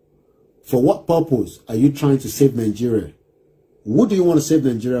for? For what purpose are you trying to save Nigeria? Who do you want to save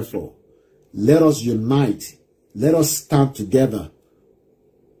Nigeria for? Let us unite. Let us stand together.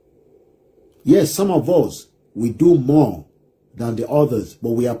 Yes, some of us, we do more than the others,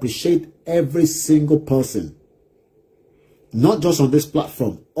 but we appreciate every single person. Not just on this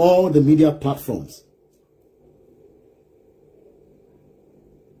platform, all the media platforms.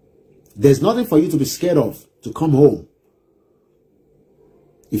 There's nothing for you to be scared of to come home.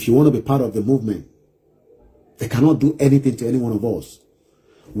 If you want to be part of the movement, they cannot do anything to any one of us.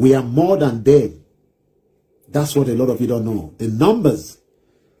 We are more than them. That's what a lot of you don't know. The numbers.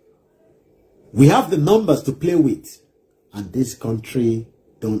 We have the numbers to play with. And this country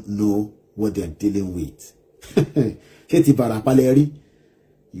don't know what they're dealing with. You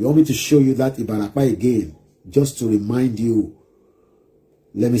want me to show you that Ibarapa again? Just to remind you.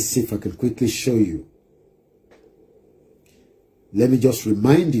 Let me see if I can quickly show you. Let me just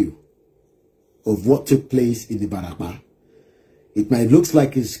remind you of what took place in Ibarapa. It might look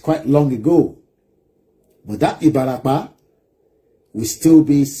like it's quite long ago. But that Ibarapa will still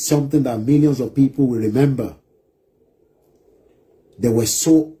be something that millions of people will remember. There was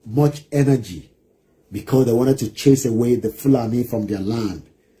so much energy because they wanted to chase away the Fulani from their land.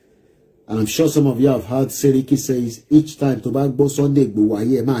 And I'm sure some of you have heard Seriki says, each time Tobagbo Sunday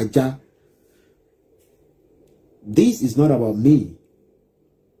Gbuwaye Maja. This is not about me.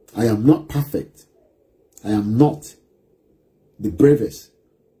 I am not perfect. I am not the bravest.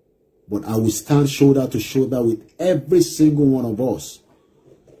 But I will stand shoulder to shoulder with every single one of us.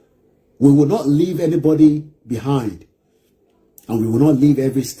 We will not leave anybody behind. And we will not leave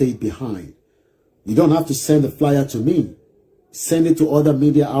every state behind. You don't have to send a flyer to me. Send it to other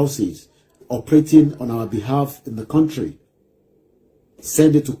media houses operating on our behalf in the country.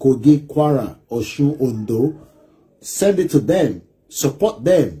 Send it to Kogi, Kwara, Oshun, Ondo. Send it to them. Support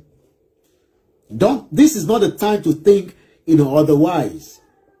them. This is not the time to think, otherwise.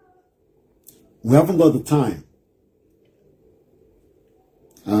 We haven't got the time.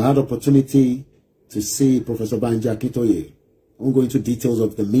 I had opportunity to see Professor Banja Akintoye. I won't go into details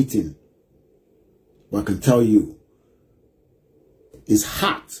of the meeting. But I can tell you, his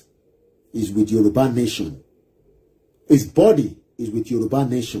heart is with Yoruba nation. His body is with Yoruba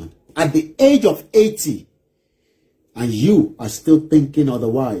nation. At the age of 80, and you are still thinking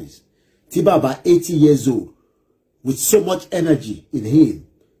otherwise. Tiba about 80 years old, with so much energy in him.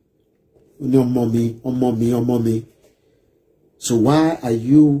 Oh mommy. So why are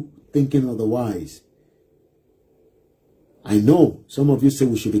you thinking otherwise? I know some of you say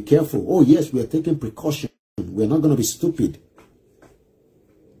we should be careful. Oh yes, we are taking precaution. We are not going to be stupid.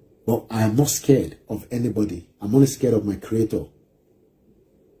 But I am not scared of anybody. I'm only scared of my Creator.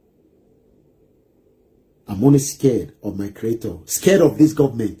 I'm only scared of my Creator. Scared of this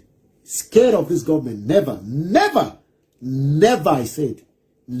government. Scared of this government. Never, never, never, I said.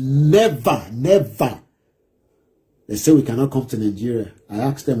 Never, never. They say we cannot come to Nigeria. I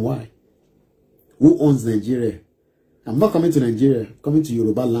asked them why. Who owns Nigeria? I'm not coming to Nigeria. I'm coming to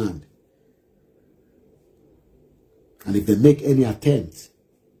Yoruba land. And if they make any attempt,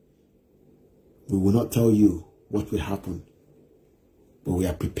 we will not tell you what will happen. But we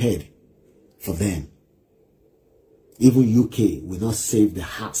are prepared for them. Even UK will not save the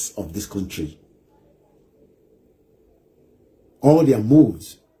hearts of this country. All their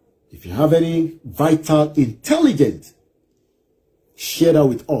moves, if you have any vital intelligence, share that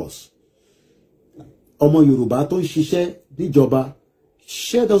with us. Omo Yoruba ton ṣiṣẹ́ níjọba,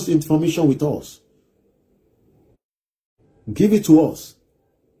 share those information with us. Give it to us.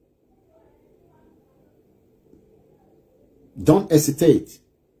 Don't hesitate.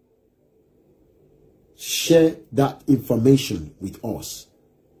 Share that information with us.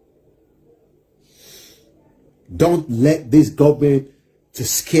 Don't let this government to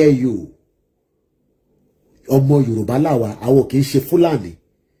scare you. Omo Yoruba lawa, awo kìí ṣe Fulani.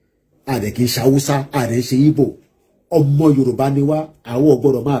 Ade kìí ṣe Hausa, ade ṣe Igbo. Omo Yoruba ni wá, awo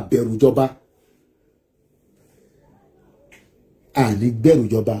gbọ́dọ̀ máa bẹ̀rù ìjọba. Ani bẹ̀rù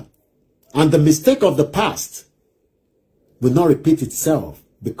ìjọba. And the mistake of the past will not repeat itself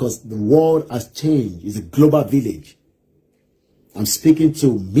because the world has changed. It's a global village. I'm speaking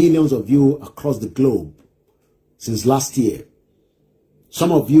to millions of you across the globe since last year.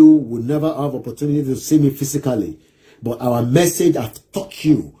 Some of you will never have opportunity to see me physically, but our message has touched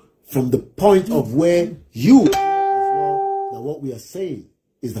you from the point of where you as well, that what we are saying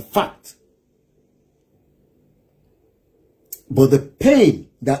is the fact. But the pain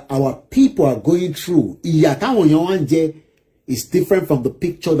that our people are going through is different from the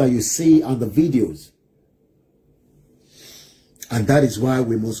picture that you see on the videos. And that is why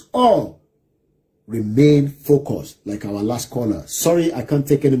we must all remain focused, like our last caller. Sorry, I can't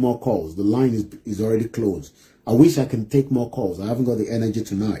take any more calls. The line is already closed. I wish I can take more calls. I haven't got the energy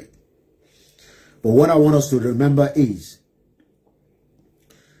tonight. But what I want us to remember is,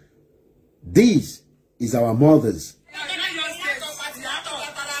 these is our mothers.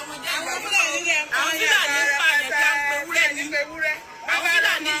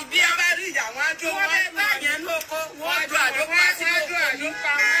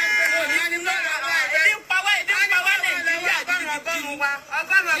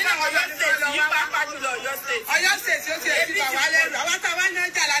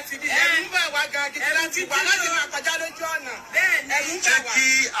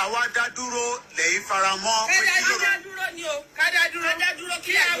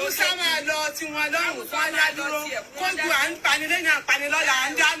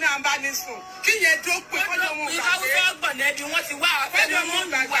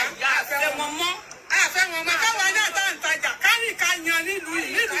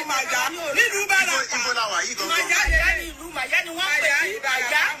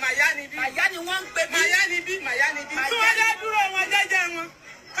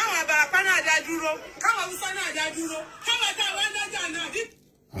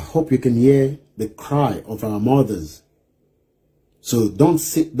 I hope you can hear the cry of our mothers. So don't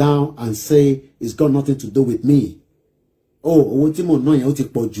sit down and say it's got nothing to do with me. Oh,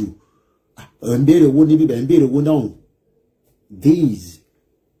 these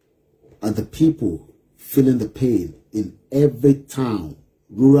are the people feeling the pain in every town,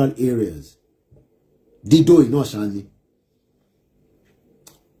 rural areas.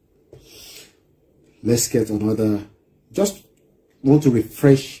 Let's get another. Just want to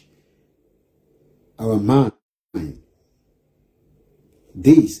refresh our mind.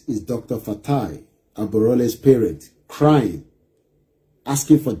 This is Dr. Fatai Aborole's parent crying,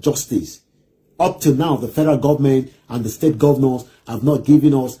 asking for justice. Up to now, the federal government and the state governors have not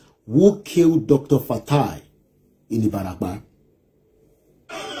given us who killed Dr. Fatai in Ibarakba.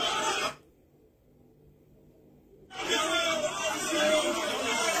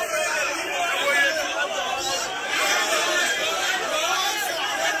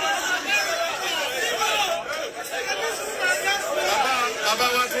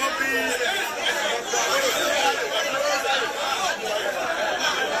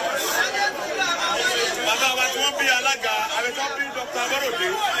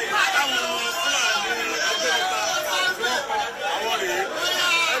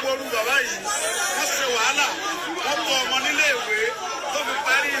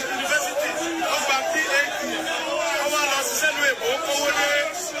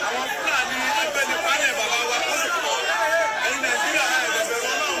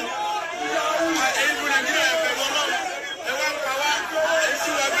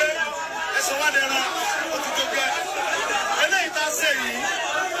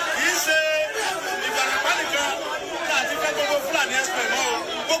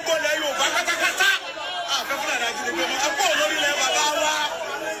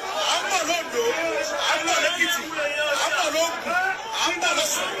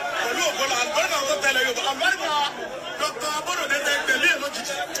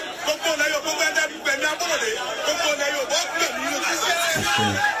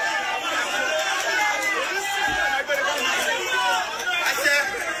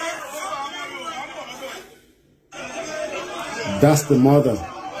 That's the mother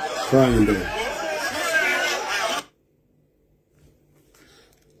crying there.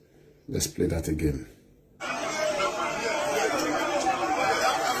 Let's play that again.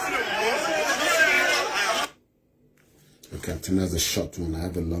 Okay, I think that's a short one. I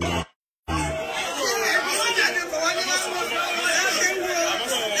have a long one.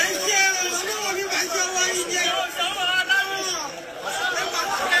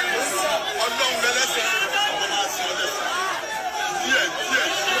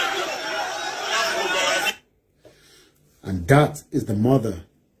 And that is the mother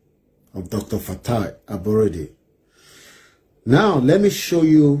of Dr. Fatai Aborode. Now, let me show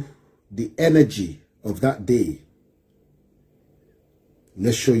you the energy of that day.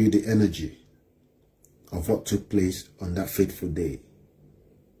 Let's show you the energy of what took place on that fateful day.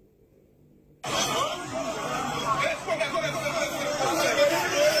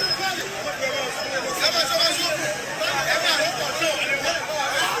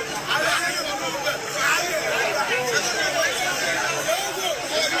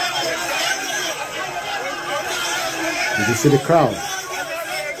 Did you see the crowd?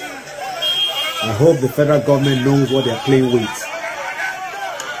 I hope the federal government knows what they're playing with.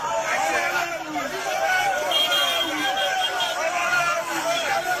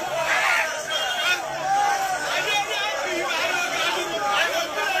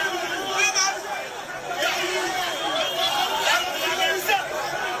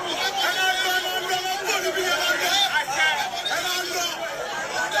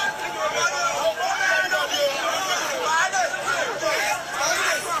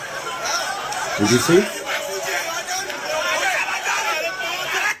 Did you see?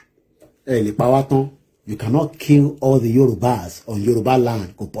 Hey, you cannot kill all the Yorubas on Yoruba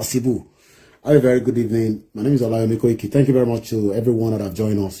land. Go possible. Have a very good evening. My name is Olayomiko. Thank you very much to everyone that have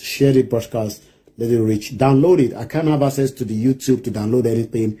joined us. Share the broadcast. Let it reach. Download it. I can't have access to the YouTube to download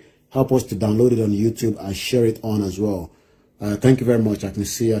anything. Help us to download it on YouTube and share it on as well. Thank you very much. I can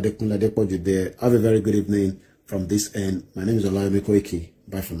see Adekunle Adepoju there. Have a very good evening from this end. My name is Olayomiko.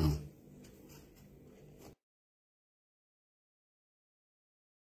 Bye for now.